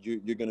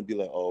 you're gonna be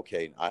like, oh,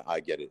 okay, I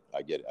get it.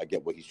 I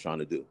get what he's trying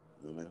to do.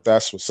 You know,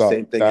 that's what's up.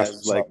 Same thing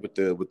as like with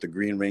the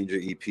Green Ranger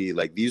EP.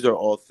 Like these are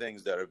all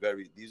things that are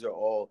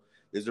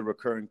there's a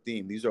recurring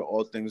theme. These are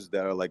all things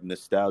that are like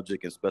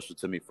nostalgic and special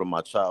to me from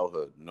my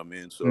childhood. You know what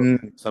I mean? So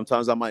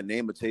sometimes I might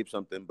name a tape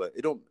something, but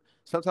it don't.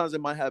 Sometimes it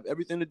might have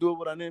everything to do with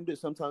what I named it.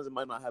 Sometimes it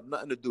might not have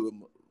nothing to do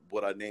with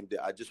what I named it.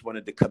 I just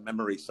wanted to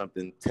commemorate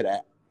something to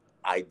that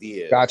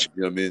idea. Gotcha.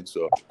 You know what I mean?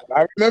 So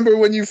I remember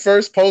when you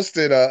first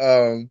posted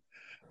a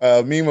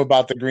meme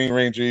about the Green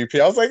Ranger EP.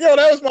 I was like, yo,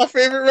 that was my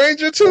favorite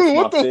Ranger too.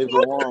 That's my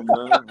favorite one,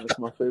 man. That's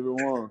my favorite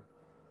one.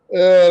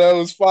 Yeah, that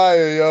was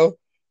fire, yo.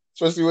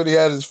 Especially when he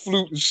had his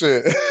flute and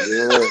shit.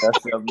 Yeah,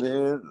 that's that,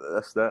 man.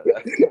 That's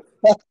that.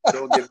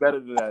 Don't get better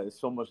than that. It's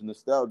so much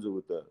nostalgia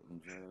with that.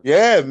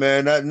 Yeah,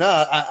 man.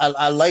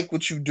 I like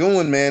what you're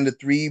doing, man. The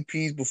 3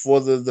 EPs before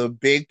the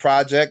big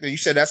project. You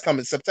said that's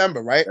coming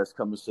September, right? That's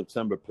coming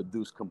September.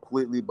 Produced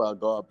completely by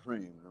God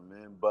Preem,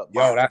 man. But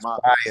that's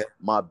fire.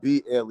 My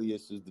beat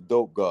alias is the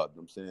Dope God.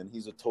 I'm saying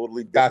he's a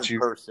totally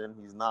different person.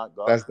 He's not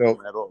God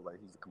Preem at all.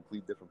 Like he's a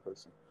complete different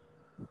person.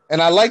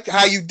 And I like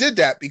how you did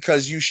that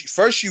because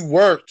you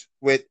worked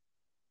with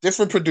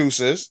different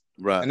producers,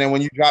 right? And then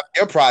when you drop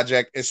your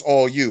project, it's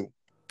all you.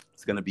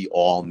 It's gonna be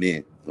all me.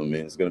 I mean,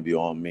 it's gonna be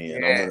all me,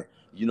 and I'm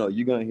gonna,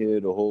 you're gonna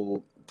hear the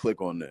whole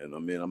click on there. I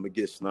mean, I'm gonna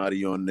get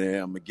Snotty on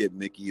there. I'm gonna get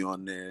Mickey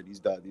on there. These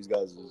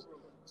guys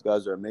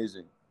are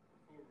amazing.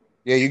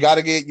 Yeah, you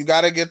gotta get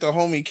the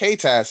homie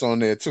K-Tas on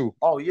there too.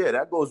 Oh yeah,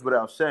 that goes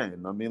without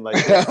saying. I mean,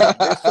 like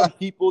there's some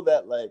people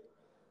that like.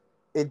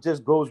 It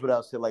just goes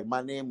without saying. Like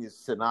my name is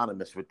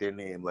synonymous with their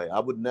name. Like I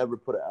would never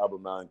put an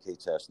album out and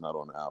K-Tas not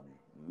on the album.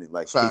 I mean,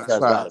 like K-Tas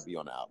gotta be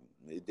on the album.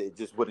 It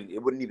just wouldn't.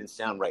 It wouldn't even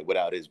sound right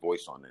without his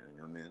voice on there.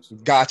 You know what I mean? So,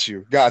 got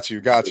you.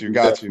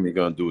 Definitely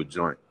gonna do a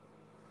joint.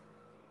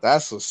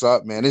 That's what's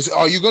up, man.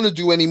 Are you gonna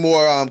do any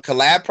more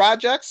collab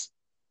projects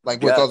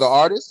like with other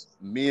artists?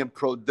 Me and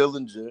Pro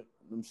Dillinger. You know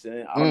what I'm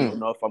saying I don't even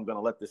know if I'm gonna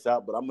let this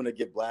out, but I'm gonna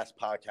give Blast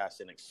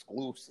Podcast an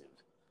exclusive.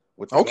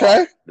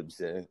 Okay. I'm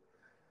saying.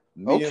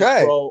 Me and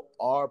Pro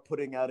are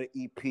putting out an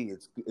EP.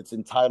 It's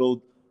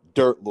entitled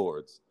Dirt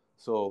Lords.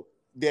 So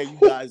there you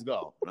guys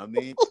go. You know what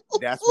I mean?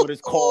 That's what it's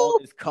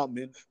called. It's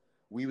coming.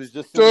 We was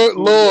just in Dirt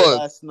Lords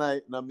last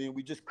night. And I mean,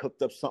 we just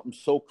cooked up something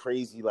so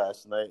crazy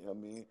last night. I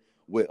mean,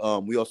 with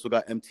we also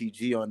got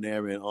MTG on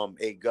there and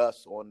A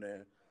Gus on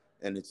there.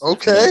 And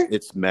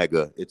it's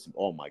mega. It's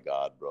oh my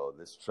god, bro.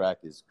 This track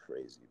is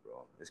crazy,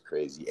 bro. It's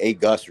crazy. A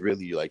Gus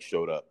really like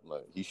showed up.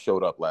 Like he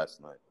showed up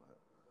last night.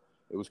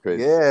 It was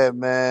crazy. Yeah,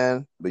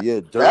 man. But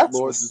yeah, Dirt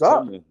Lords is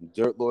coming.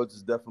 Dirt Lords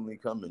is definitely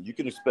coming. You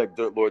can expect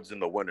Dirt Lords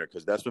in the winter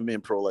because that's what me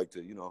and Pro like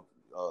to,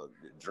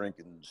 drink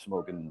and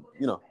smoke and,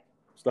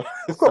 stuff.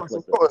 Of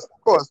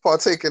course.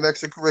 Partake in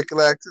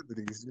extracurricular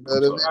activities. You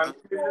know what I mean?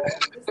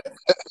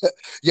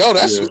 Yo,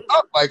 that's what's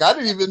up. Like, I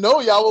didn't even know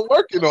y'all were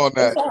working on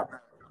that.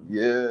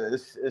 Yeah,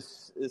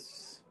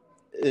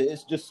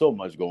 it's just so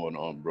much going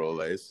on, bro.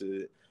 Like,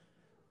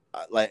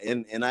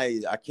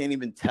 I can't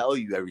even tell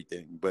you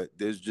everything, but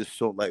there's just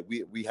so like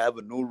we have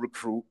a new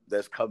recruit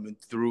that's coming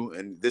through,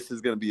 and this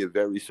is gonna be a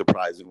very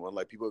surprising one.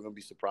 Like people are gonna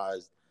be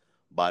surprised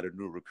by the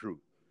new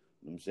recruit.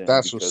 You know what I'm saying?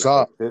 That's what's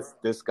up.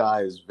 This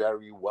guy is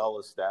very well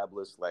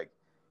established. Like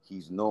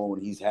he's known.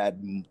 He's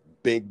had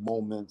big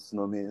moments. You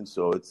know what I mean?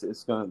 So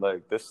it's gonna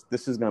like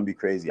this is gonna be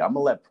crazy. I'm gonna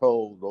let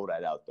Pro roll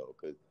that out though,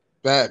 because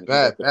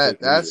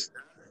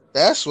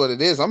that's what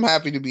it is. I'm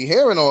happy to be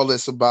hearing all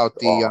this about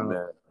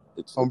the.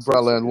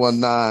 Umbrella and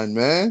 1-9,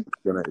 man.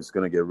 It's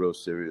gonna get real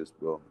serious,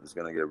 bro. It's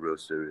gonna get real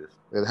serious.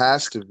 It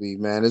has to be,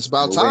 man. It's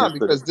about time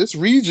because this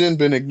region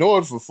been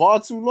ignored for far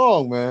too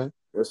long, man.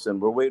 Listen,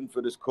 we're waiting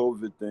for this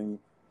COVID thing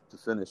to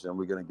finish, and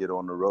we're gonna get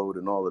on the road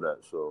and all of that.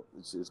 So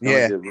it's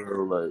gonna get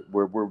real. Like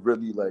we're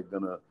really like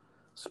gonna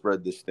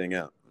spread this thing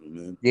out.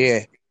 Man.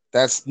 Yeah,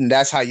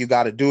 that's how you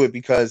got to do it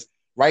because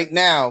right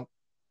now,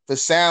 the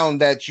sound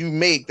that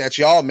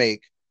y'all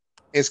make,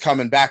 is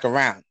coming back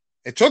around.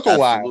 It took a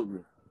while.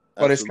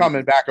 But it's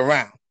coming back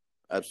around.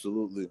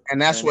 Absolutely.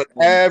 And that's what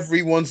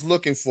everyone's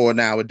looking for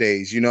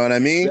nowadays. You know what I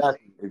mean?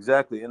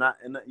 Exactly. And I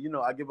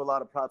give a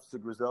lot of props to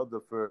Griselda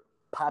for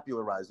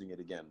popularizing it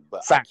again.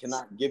 But Facts. I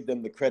cannot give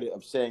them the credit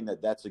of saying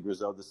that that's a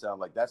Griselda sound.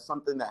 Like that's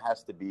something that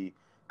has to be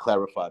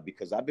clarified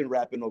because I've been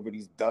rapping over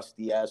these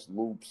dusty ass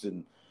loops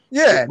and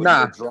Yeah, with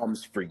the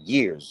drums for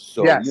years.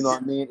 So yes. You know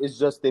what I mean? It's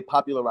just they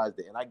popularized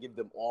it, and I give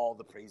them all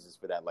the praises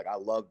for that. Like I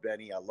love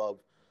Benny, I love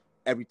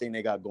everything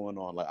they got going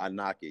on. Like I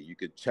knock it. You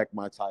could check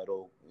my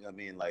title. You know what I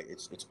mean? Like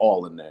it's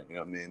all in there. You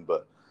know what I mean?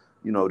 But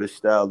you know, this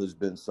style has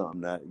been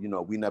something that, you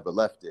know, we never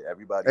left it.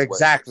 Everybody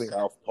exactly went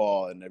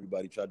Southpaw, and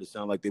everybody tried to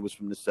sound like they was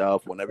from the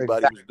South. When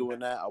everybody was doing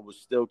that, I was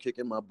still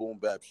kicking my boom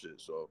bap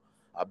shit. So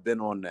I've been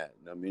on that.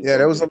 You know what I mean? Yeah,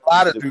 there was a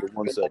lot of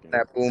dudes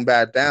that boom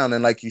bap down,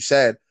 and like you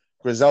said,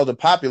 Griselda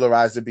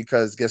popularized it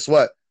because guess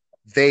what?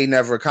 They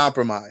never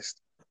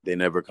compromised. They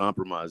never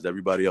compromised.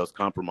 Everybody else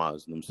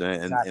compromised. You know what I'm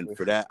saying? Exactly. And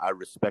for that, I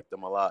respect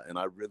them a lot, and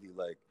I really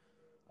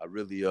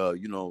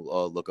you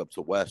know, look up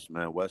to West,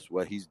 man. West,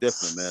 he's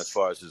different, man, as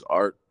far as his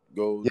art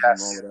goes.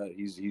 Yes. And all of that.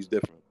 He's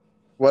different.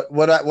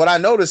 What I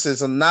notice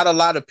is not a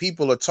lot of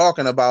people are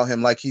talking about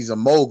him like he's a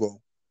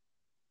mogul.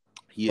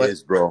 He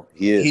is, bro.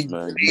 He is,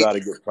 man. You gotta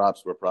give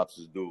props where props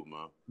is due,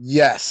 man.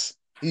 Yes,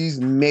 he's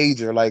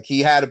major. Like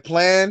he had a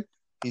plan,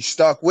 he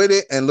stuck with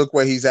it, and look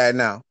where he's at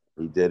now.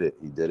 He did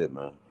it,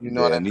 man. You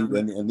know what I mean?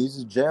 And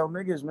these are jail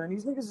niggas, man.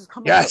 These niggas is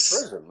coming out of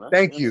prison, man.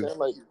 Thank you.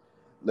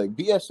 Like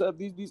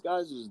BSF, these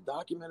guys is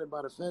documented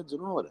by the feds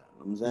and all of that.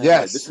 You know what I'm saying?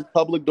 Yes. Like, this is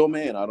public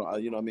domain. You know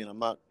what I mean? I'm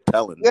not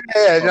telling.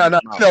 No.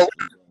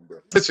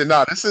 Listen,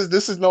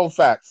 this is known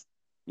facts.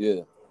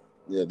 Yeah,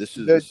 this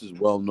is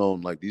well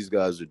known. Like these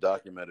guys are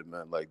documented,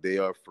 man. Like they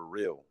are for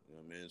real. You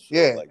know what I mean?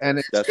 So, like,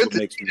 and that's what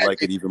makes me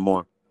like it even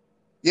more.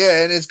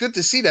 Yeah, and it's good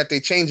to see that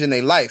they're changing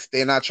their life.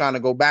 They're not trying to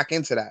go back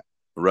into that.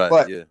 Right.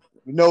 But you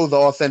know the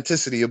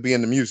authenticity will be in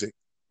the music.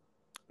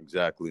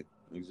 Exactly.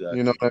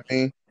 You know what I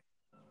mean?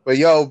 But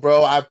yo,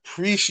 bro, I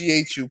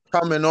appreciate you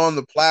coming on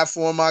the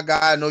platform, my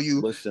guy. I know you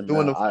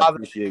doing the I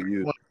appreciate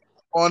you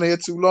on here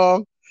too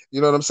long. You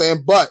know what I'm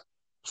saying? But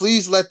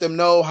please let them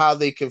know how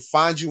they can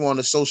find you on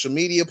the social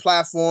media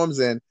platforms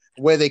and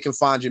where they can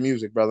find your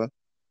music, brother.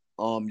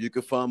 You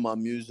can find my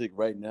music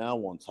right now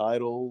on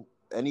Tidal,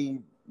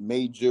 any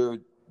major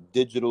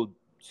digital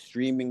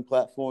streaming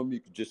platform.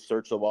 You can just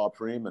search Allah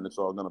Preem and it's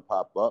all gonna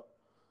pop up.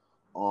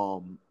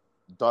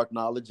 Dark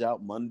Knowledge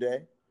out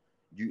Monday.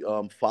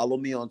 You follow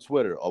me on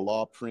Twitter,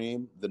 Allah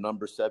Preem, the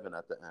number 7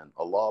 at the end.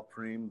 Allah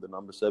Preem, the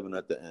number 7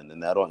 at the end,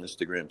 and that on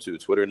Instagram too.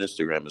 Twitter and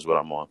Instagram is what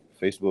I'm on.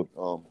 Facebook,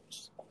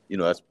 you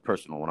know, that's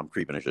personal when I'm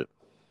creeping and shit.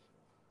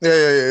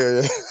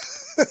 Yeah.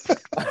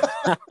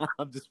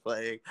 I'm just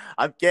playing.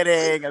 I'm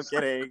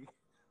kidding.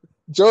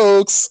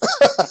 Jokes.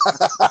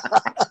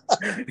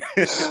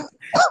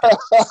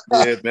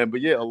 Yeah, man. But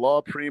yeah,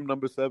 Allah Preem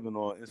number 7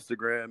 on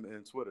Instagram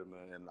and Twitter,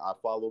 man. And I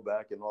follow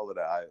back and all of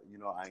that.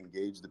 I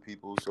engage the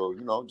people. So,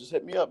 you know, just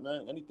hit me up,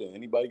 man. Anything.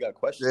 Anybody got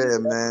questions? Yeah,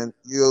 man.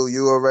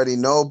 You already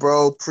know,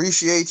 bro.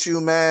 Appreciate you,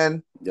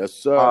 man. Yes,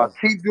 sir.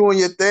 Keep doing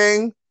your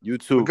thing. You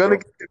too. We're gonna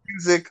get the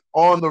music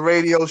on the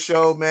radio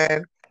show,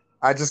 man.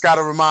 I just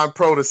gotta remind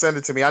Pro to send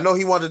it to me. I know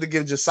he wanted to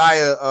give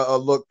Josiah a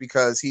look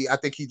because I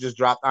think he just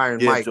dropped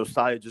Iron Mike. Yeah,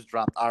 Josiah just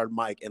dropped Iron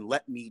Mike, and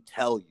let me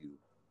tell you,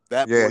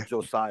 that boy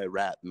Josiah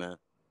rap, man.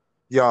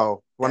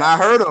 Yo, when I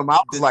heard him, I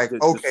was like,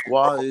 okay, the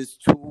squad is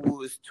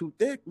too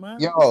thick, man.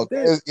 Yo,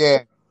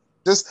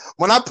 just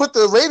when I put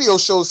the radio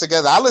shows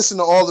together, I listen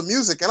to all the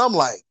music, and I'm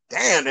like,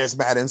 damn, there's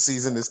bad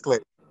MCs in this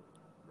clip.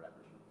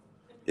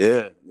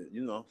 Yeah,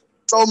 you know,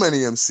 so many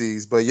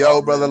MCs, but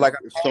yo, brother, like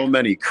so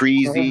many.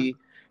 Creasy,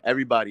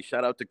 everybody.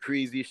 Shout out to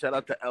Creasy. Shout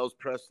out to Els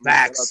Presley.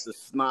 Max. Shout out to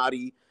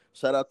Snotty.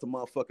 Shout out to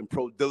motherfucking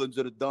Pro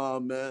Dillinger the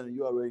Don, man.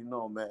 You already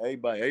know, man.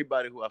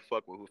 Everybody who I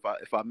fuck with.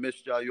 If I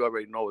missed y'all, you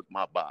already know it's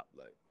my bop.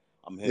 Like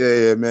I'm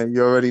here. Yeah, man.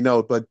 You already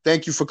know. But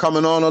thank you for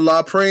coming on,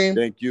 Allah Preem.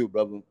 Thank you,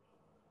 brother.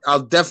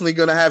 I'm definitely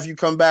gonna have you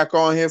come back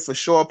on here for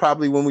sure.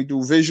 Probably when we do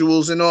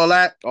visuals and all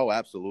that. Oh,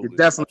 absolutely. You're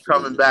definitely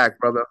coming back,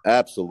 brother.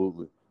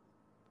 Absolutely.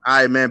 All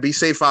right, man. Be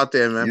safe out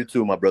there, man. You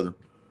too, my brother.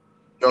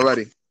 You're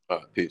ready. All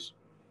right, peace.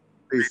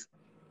 Peace.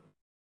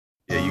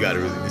 Yeah, you gotta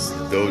really. This is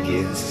the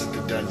dojo. Yeah, this is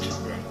the dungeon,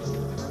 bro.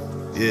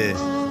 Yeah.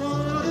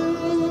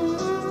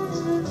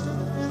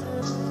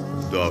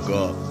 Dog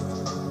off.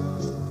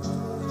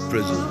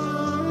 Prison.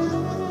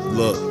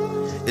 Look.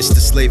 It's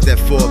the slave that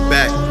fought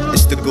back.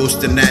 It's the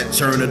ghost in that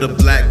Turner, the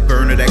black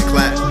burner that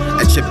clap.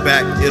 At your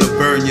back, it'll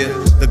burn you.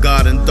 The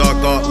god in dark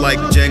art like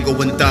Django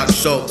and Doc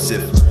Schultz.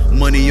 If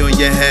money on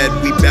your head,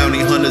 we bounty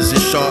hunters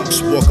and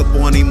sharks. Walk up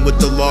on him with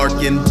the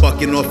Larkin,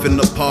 bucking off in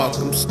the park.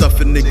 I'm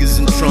stuffing niggas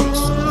in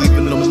trunks,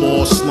 leaving them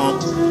all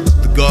slumped.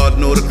 The god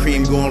know the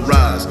cream gon'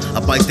 rise. I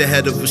bite the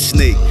head of a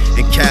snake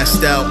and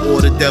cast out all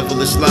the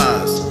devilish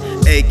lies.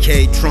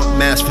 AK, Trump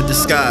mask for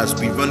disguise,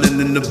 we running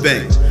in the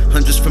bank.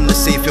 Hundreds from the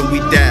safe and we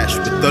dash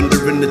with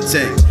thunder in the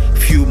tank.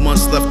 Few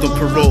months left on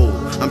parole,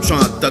 I'm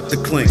trying to duck the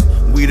clink.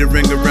 We the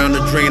ring around the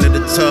drain of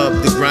the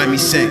tub, the grimy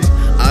sink.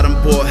 I done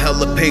brought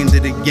hella pain to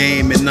the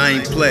game and I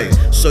ain't play.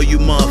 So you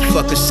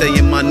motherfuckers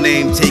saying my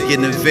name, take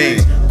it in vain.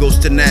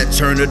 Ghost in that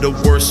Turner, the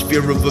worst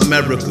fear of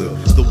America.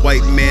 The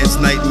white man's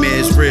nightmare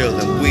is real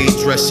and we ain't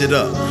dress it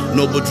up.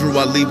 Noble Drew,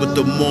 I lead with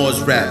the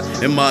Moors rap.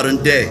 In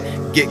modern day,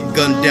 get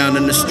gunned down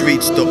in the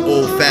streets the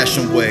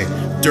old-fashioned way.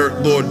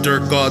 Dirt lord,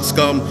 dirt god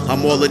scum,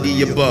 I'm all of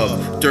the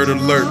above. Dirt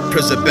alert,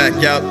 press it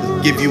back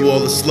out, give you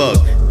all a slug.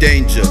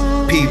 danger.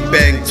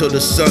 P-bang till the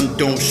sun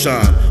don't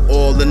shine.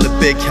 All in the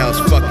big house,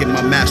 fucking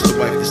my master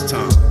wife this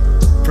time.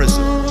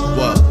 Prison,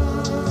 what?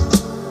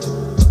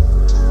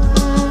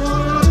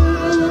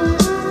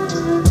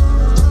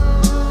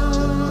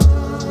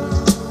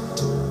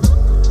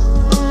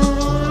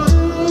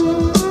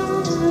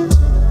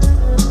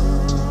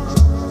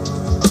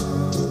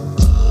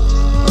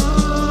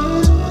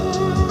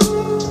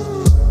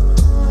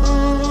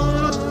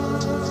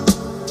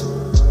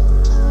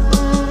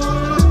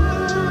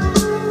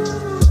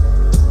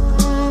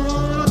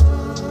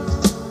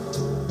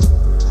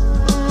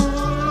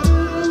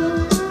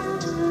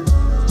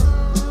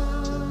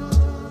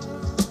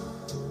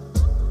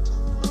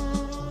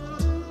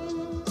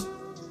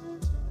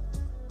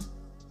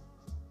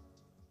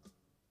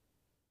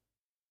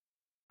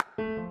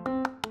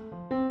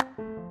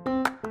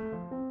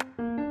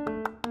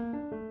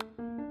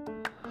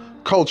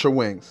 Culture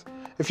Wings.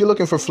 If you're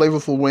looking for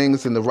flavorful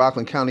wings in the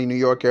Rockland County, New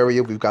York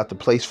area, we've got the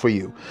place for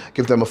you.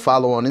 Give them a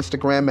follow on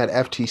Instagram at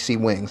FTC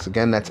Wings.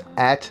 Again, that's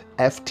at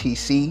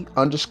FTC_WINGZ.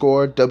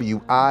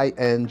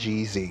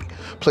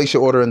 Place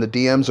your order in the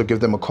DMs or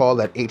give them a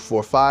call at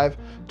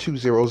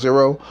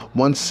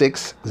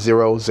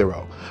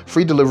 845-200-1600.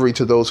 Free delivery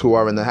to those who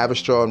are in the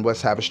Haverstraw and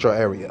West Haverstraw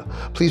area.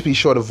 Please be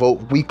sure to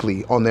vote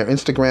weekly on their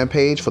Instagram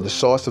page for the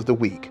sauce of the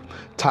week.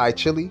 Thai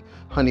chili,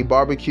 honey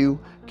barbecue,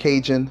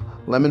 Cajun,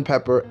 lemon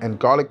pepper, and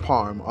garlic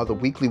parm are the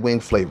weekly wing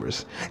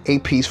flavors.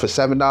 8-piece for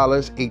 $7,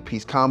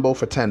 8-piece combo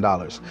for $10,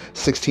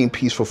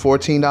 16-piece for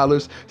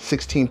 $14,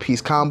 16-piece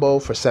combo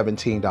for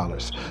 $17,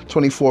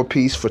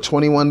 24-piece for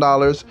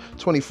 $21,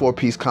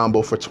 24-piece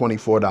combo for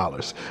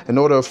 $24. An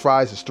order of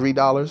fries is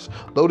 $3,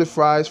 loaded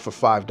fries for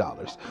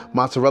 $5.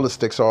 Mozzarella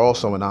sticks are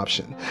also an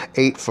option.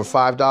 8 for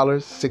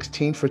 $5,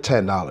 16 for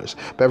 $10.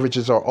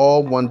 Beverages are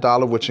all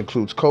 $1, which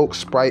includes Coke,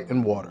 Sprite,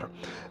 and water.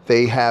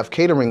 They have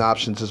catering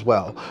options as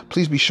well.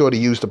 Please be sure to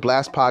use the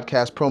Blast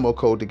Podcast promo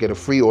code to get a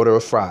free order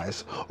of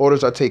fries.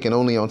 Orders are taken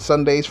only on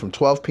Sundays from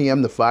 12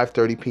 p.m. to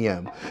 5:30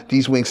 p.m.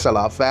 These wings sell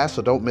out fast,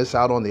 so don't miss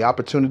out on the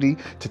opportunity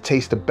to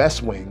taste the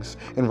best wings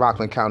in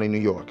Rockland County, New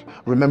York.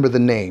 Remember the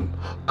name,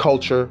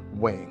 Culture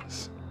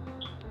Wings.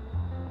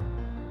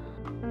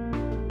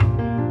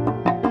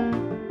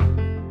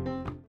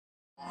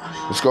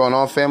 What's going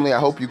on, family? I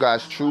hope you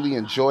guys truly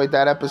enjoyed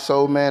that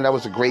episode, man. That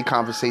was a great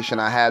conversation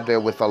I had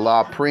there with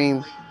Allah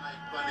Preem.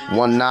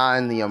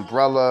 19, the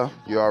Umbrella,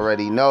 you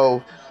already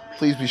know.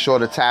 Please be sure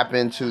to tap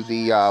into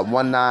the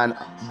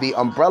the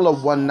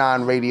Umbrella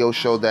 19 radio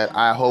show that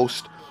I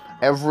host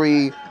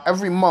every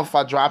month.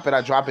 I drop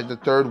it the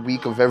third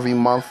week of every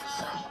month.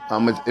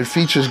 It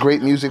features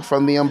great music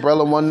from the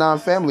Umbrella 19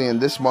 family. In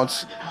this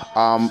month's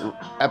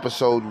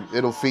episode,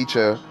 it'll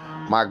feature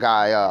my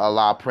guy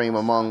Allah Preem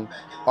among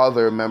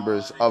other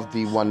members of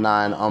the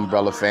 19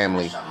 Umbrella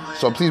family.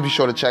 So please be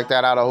sure to check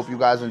that out. I hope you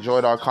guys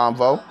enjoyed our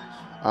convo.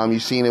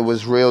 You've seen it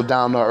was real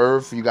down to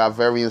earth. You got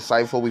very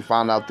insightful. We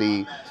found out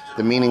the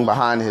meaning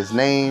behind his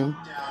name,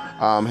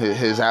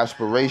 his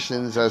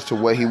aspirations as to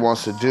what he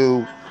wants to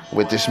do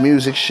with this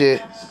music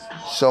shit.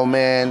 So,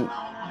 man,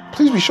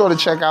 please be sure to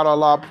check out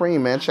Allah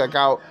Preem, man.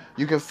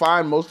 You can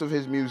find most of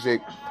his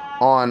music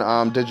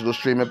on digital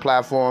streaming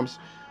platforms.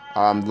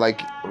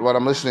 Like what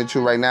I'm listening to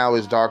right now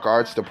is Dark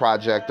Arts, the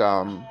project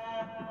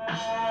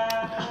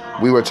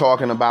we were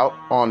talking about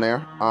on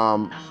there.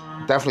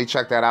 Definitely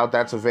check that out.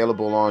 That's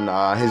available on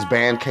his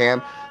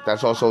Bandcamp.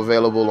 That's also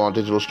available on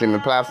digital streaming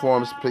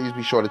platforms. Please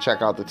be sure to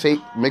check out the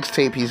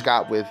mixtape he's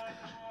got with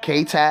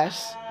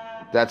K-Tas.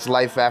 That's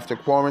Life After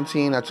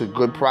Quarantine. That's a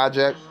good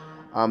project.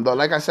 Though,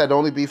 like I said, the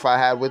only beef I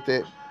had with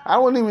it, I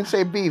wouldn't even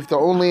say beef. The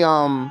only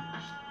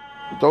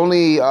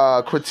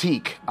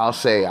critique I'll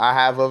say I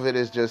have of it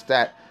is just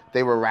that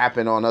they were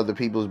rapping on other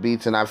people's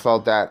beats, and I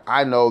felt that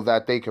I know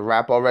that they can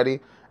rap already,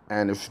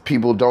 and if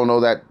people don't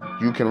know that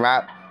you can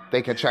rap,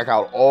 they can check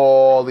out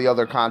all the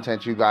other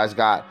content you guys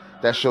got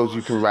that shows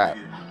you can rap,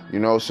 you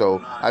know.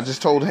 So I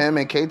just told him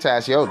and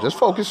K-Tas, yo, just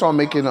focus on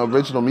making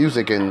original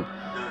music, and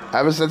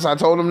ever since I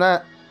told them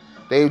that,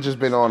 they've just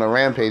been on a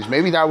rampage.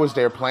 Maybe that was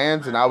their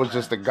plans, and I was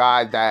just the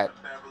guy that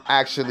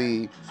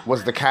actually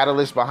was the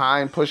catalyst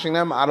behind pushing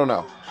them. I don't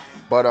know.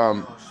 But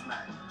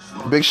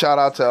big shout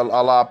out to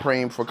Allah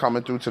Preem for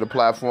coming through to the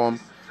platform.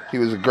 He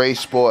was a great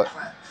sport.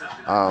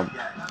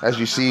 As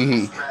you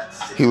see,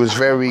 he was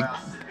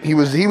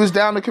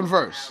down to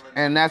converse,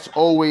 and that's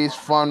always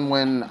fun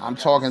when I'm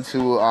talking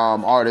to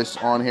artists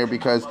on here,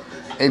 because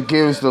it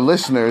gives the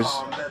listeners,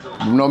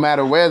 no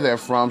matter where they're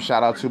from,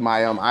 shout out to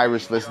my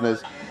Irish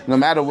listeners, no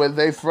matter where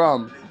they're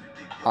from,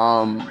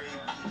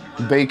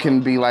 they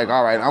can be like,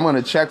 all right, I'm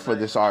gonna check for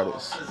this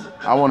artist.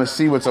 I want to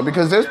see what's up,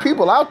 because there's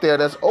people out there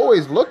that's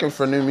always looking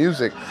for new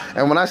music.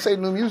 And when I say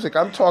new music,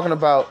 I'm talking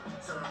about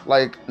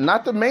like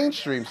not the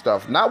mainstream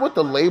stuff, not what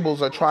the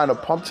labels are trying to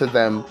pump to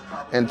them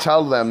and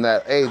tell them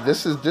that, hey,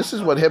 this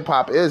is what hip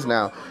hop is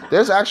now.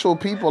 There's actual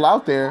people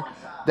out there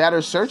that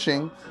are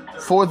searching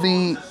for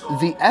the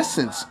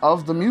essence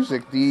of the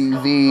music,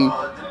 the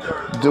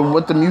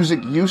what the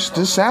music used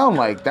to sound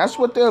like. That's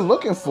what they're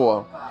looking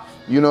for.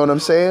 You know what I'm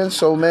saying?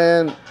 So,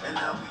 man,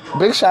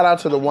 big shout out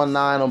to the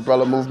 1-9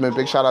 Umbrella Movement.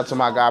 Big shout out to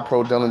my guy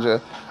Pro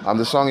Dillinger.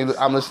 The song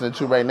I'm listening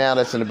to right now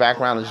that's in the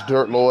background is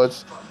Dirt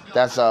Lords.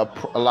 That's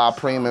La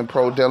Prime and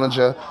Pro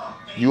Dillinger.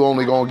 You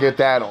only gonna get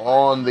that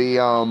on the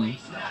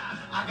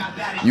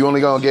You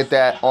only gonna get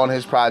that on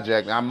his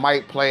project. I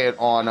might play it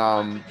on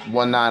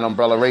 1-9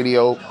 Umbrella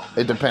Radio.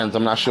 It depends.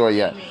 I'm not sure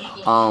yet.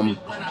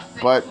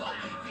 But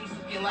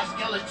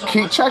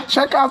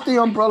check out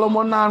the Umbrella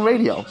 1-9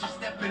 Radio.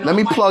 Let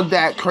me plug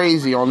that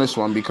crazy on this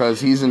one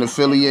because he's an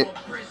affiliate.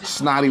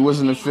 Snotty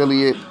was an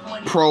affiliate.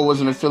 Pro was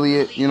an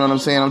affiliate. You know what I'm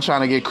saying? I'm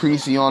trying to get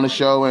Creasy on the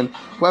show, and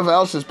whoever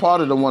else is part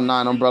of the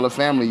 1-9 Umbrella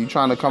family. You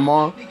trying to come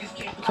on?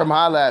 Come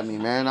holler at me,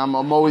 man. I'm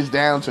always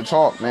down to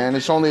talk, man.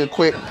 It's only a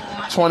quick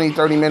 20,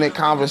 30-minute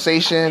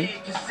conversation.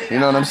 You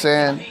know what I'm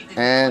saying?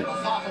 And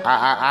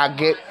I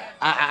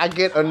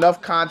get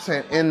enough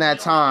content in that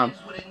time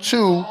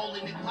to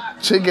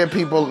get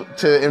people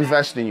to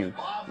invest in you.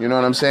 You know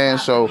what I'm saying?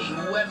 So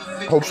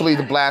hopefully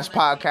the Blast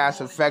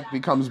Podcast effect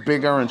becomes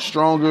bigger and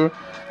stronger,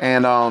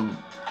 and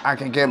I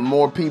can get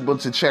more people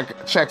to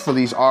check for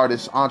these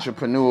artists,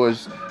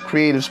 entrepreneurs,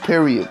 creatives,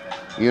 period.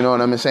 You know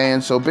what I'm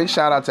saying? So big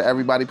shout out to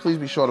everybody. Please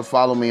be sure to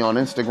follow me on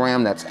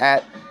Instagram. That's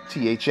at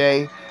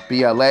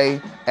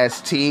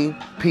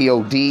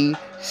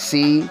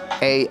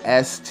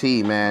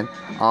THABLASTPODCAST, man.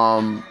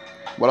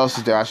 What else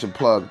is there I should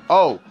plug?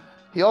 Oh,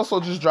 he also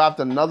just dropped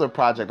another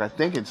project. I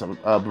think it's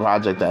a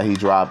project that he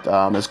dropped.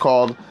 It's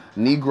called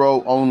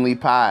Negro Only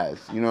Pies.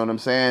 You know what I'm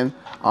saying?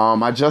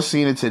 I just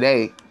seen it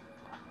today.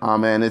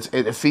 And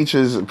it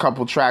features a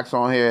couple tracks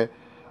on here.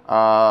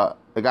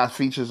 It got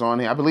features on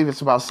here. I believe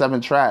it's about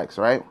 7 tracks,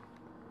 right?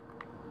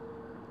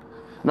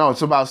 No,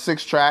 it's about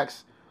 6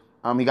 tracks.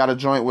 He got a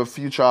joint with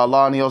Future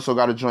Allah, and he also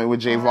got a joint with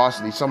Jay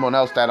Varsity, someone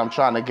else that I'm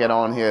trying to get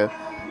on here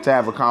to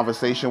have a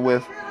conversation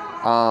with.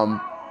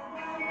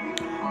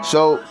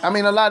 So, I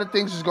mean, a lot of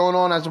things is going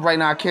on as of right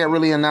now. I can't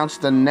really announce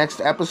the next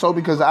episode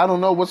because I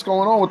don't know what's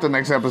going on with the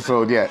next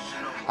episode yet.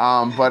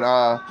 But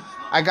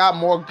I got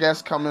more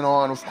guests coming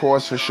on, of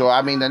course, for sure.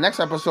 I mean, the next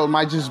episode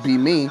might just be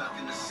me,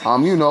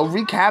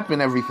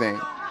 recapping everything.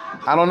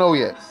 I don't know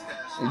yet.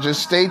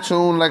 Just stay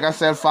tuned. Like I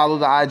said, follow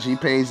the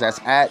IG page. That's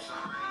at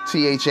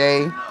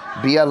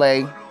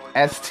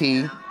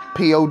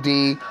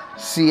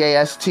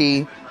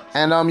THABLASTPODCAST.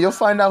 And you'll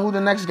find out who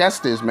the next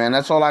guest is, man.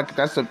 That's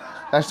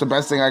the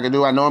best thing I can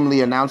do. I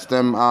normally announce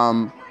them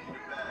a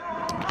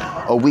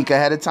week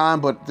ahead of time,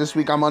 but this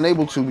week I'm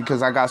unable to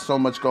because I got so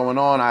much going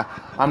on.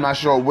 I'm not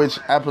sure which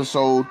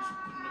episode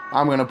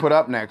I'm going to put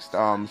up next.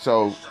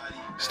 So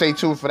stay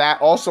tuned for that.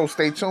 Also,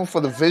 stay tuned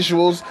for the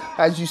visuals.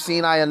 As you've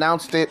seen, I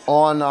announced it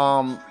on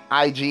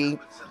IG.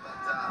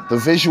 The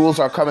visuals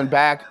are coming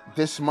back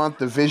this month.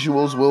 The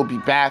visuals will be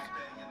back.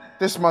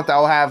 This month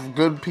I'll have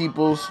good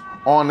peoples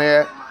on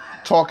there.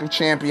 Talk of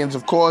Champions,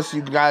 of course.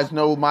 You guys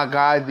know my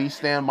guy, the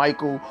Stan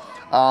Michael.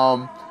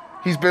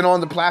 He's been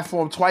on the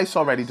platform twice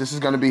already. This is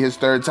going to be his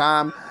 3rd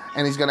time.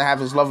 And he's going to have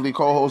his lovely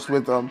co-host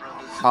with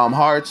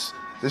Hearts.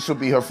 This will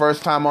be her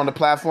first time on the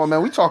platform.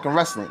 And we talking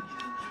wrestling.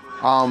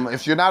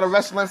 If you're not a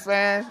wrestling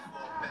fan,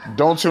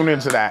 don't tune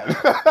into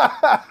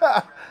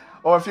that.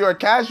 Or if you're a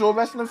casual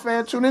wrestling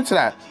fan, tune into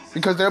that.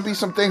 Because there'll be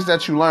some things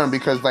that you learn.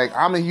 Because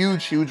I'm a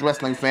huge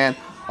wrestling fan.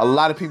 A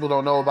lot of people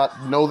don't know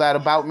that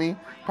about me.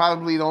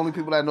 Probably the only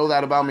people that know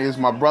that about me is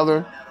my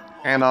brother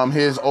and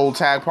his old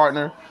tag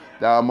partner.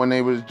 When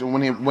they were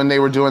doing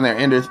their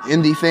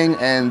indie thing,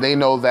 and they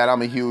know that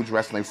I'm a huge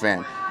wrestling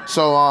fan.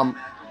 So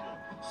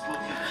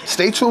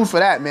stay tuned for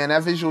that, man.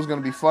 That visual is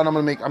gonna be fun.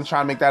 I'm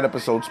trying to make that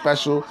episode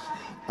special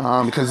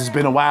because it's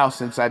been a while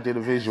since I did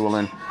a visual,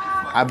 and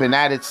I've been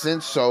at it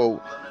since.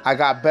 So I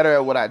got better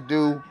at what I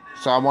do.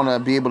 So I want to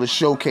be able to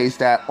showcase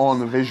that on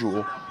the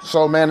visual.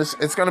 So man,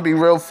 it's gonna be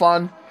real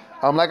fun.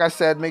 Like I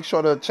said, make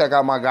sure to check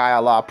out my guy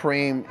Allah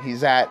Preme.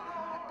 He's at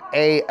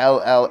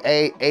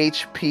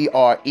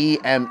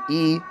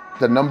ALLAHPREME,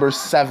 the number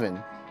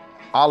 7.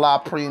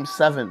 Allah Preme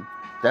 7.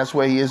 That's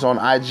where he is on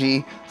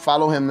IG.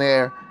 Follow him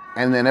there,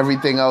 and then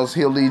everything else,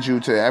 he'll lead you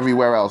to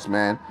everywhere else,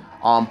 man.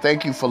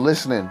 Thank you for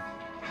listening.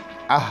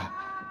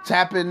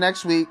 Tap in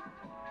next week.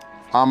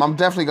 I'm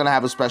definitely gonna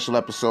have a special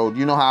episode.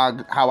 You know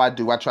how I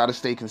do. I try to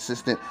stay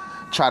consistent,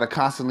 try to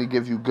constantly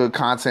give you good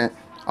content.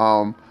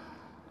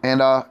 And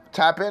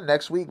tap in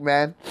next week,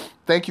 man.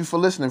 Thank you for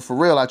listening. For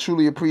real, I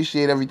truly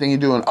appreciate everything you're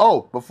doing.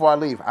 Oh, before I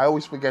leave, I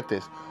always forget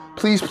this.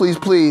 Please, please,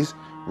 please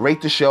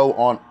rate the show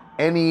on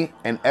any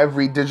and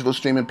every digital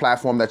streaming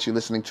platform that you're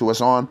listening to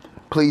us on.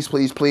 Please,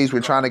 please, please.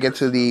 We're trying to get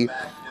to the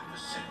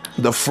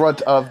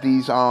front of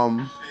these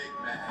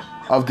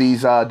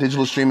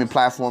digital streaming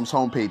platforms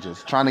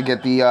homepages. Trying to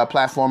get the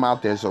platform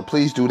out there. So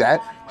please do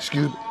that.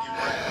 Excuse me.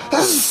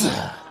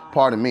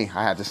 Pardon me.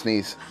 I had to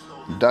sneeze.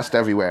 Dust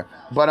everywhere.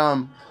 But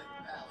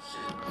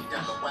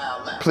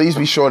please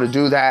be sure to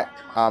do that.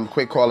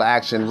 Quick call to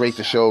action. Rate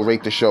the show,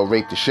 rate the show,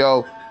 rate the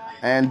show.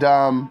 And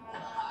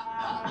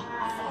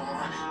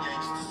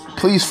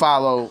please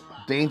follow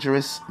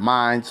Dangerous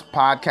Minds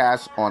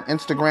Podcast on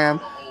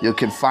Instagram. You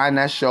can find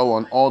that show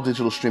on all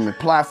digital streaming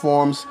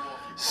platforms.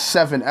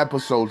 7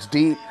 episodes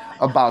deep.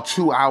 about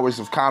 2 hours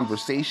of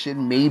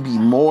conversation, maybe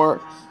more.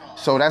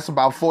 So that's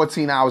about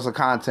 14 hours of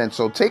content.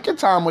 So take your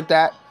time with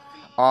that.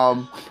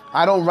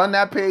 I don't run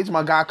that page.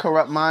 My guy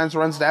Corrupt Minds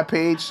runs that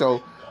page.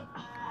 So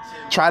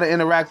try to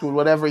interact with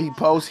whatever he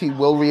posts. He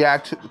will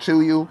react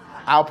to you.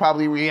 I'll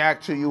probably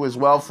react to you as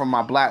well from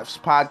my Blacks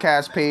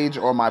podcast page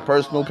or my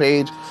personal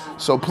page.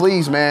 So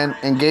please, man,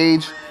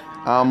 engage.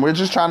 We're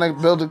just trying to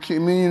build a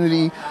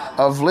community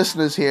of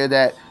listeners here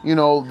that, you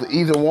know,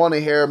 either want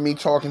to hear me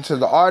talking to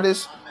the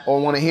artist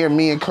or want to hear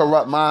me and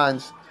Corrupt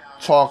Minds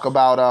talk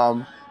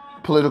about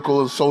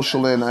political,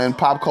 social, and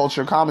pop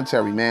culture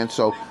commentary, man.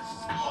 So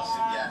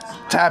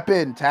tap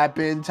in.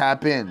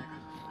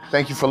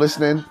 Thank you for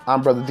listening.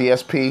 I'm Brother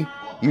DSP.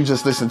 You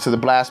just listened to the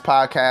Blast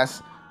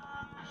Podcast.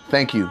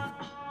 Thank you.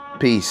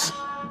 Peace.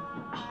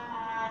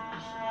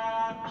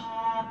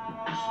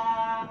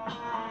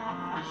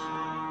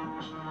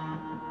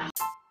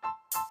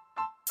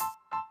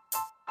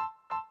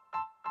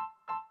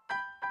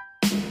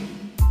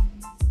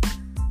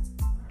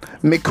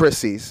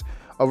 McChrissy's,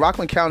 a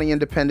Rockland County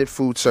independent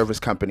food service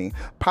company,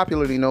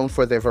 popularly known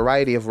for their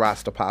variety of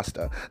Rasta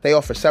pasta. They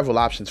offer several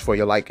options for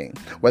your liking,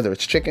 whether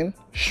it's chicken,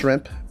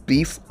 shrimp,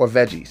 beef, or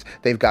veggies.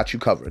 They've got you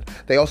covered.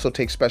 They also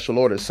take special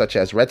orders such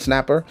as red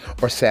snapper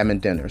or salmon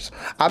dinners.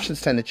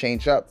 Options tend to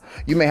change up.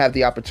 You may have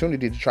the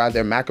opportunity to try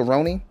their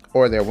macaroni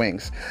or their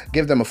wings.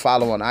 Give them a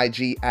follow on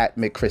IG at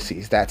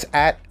McChrissy's. That's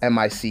at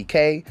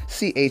MICKCHRISSIS.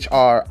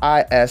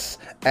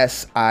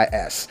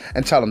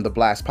 And tell them the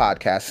Blast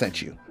Podcast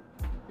sent you.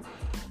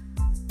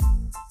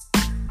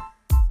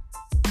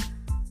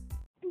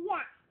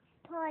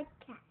 Blast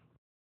Podcast.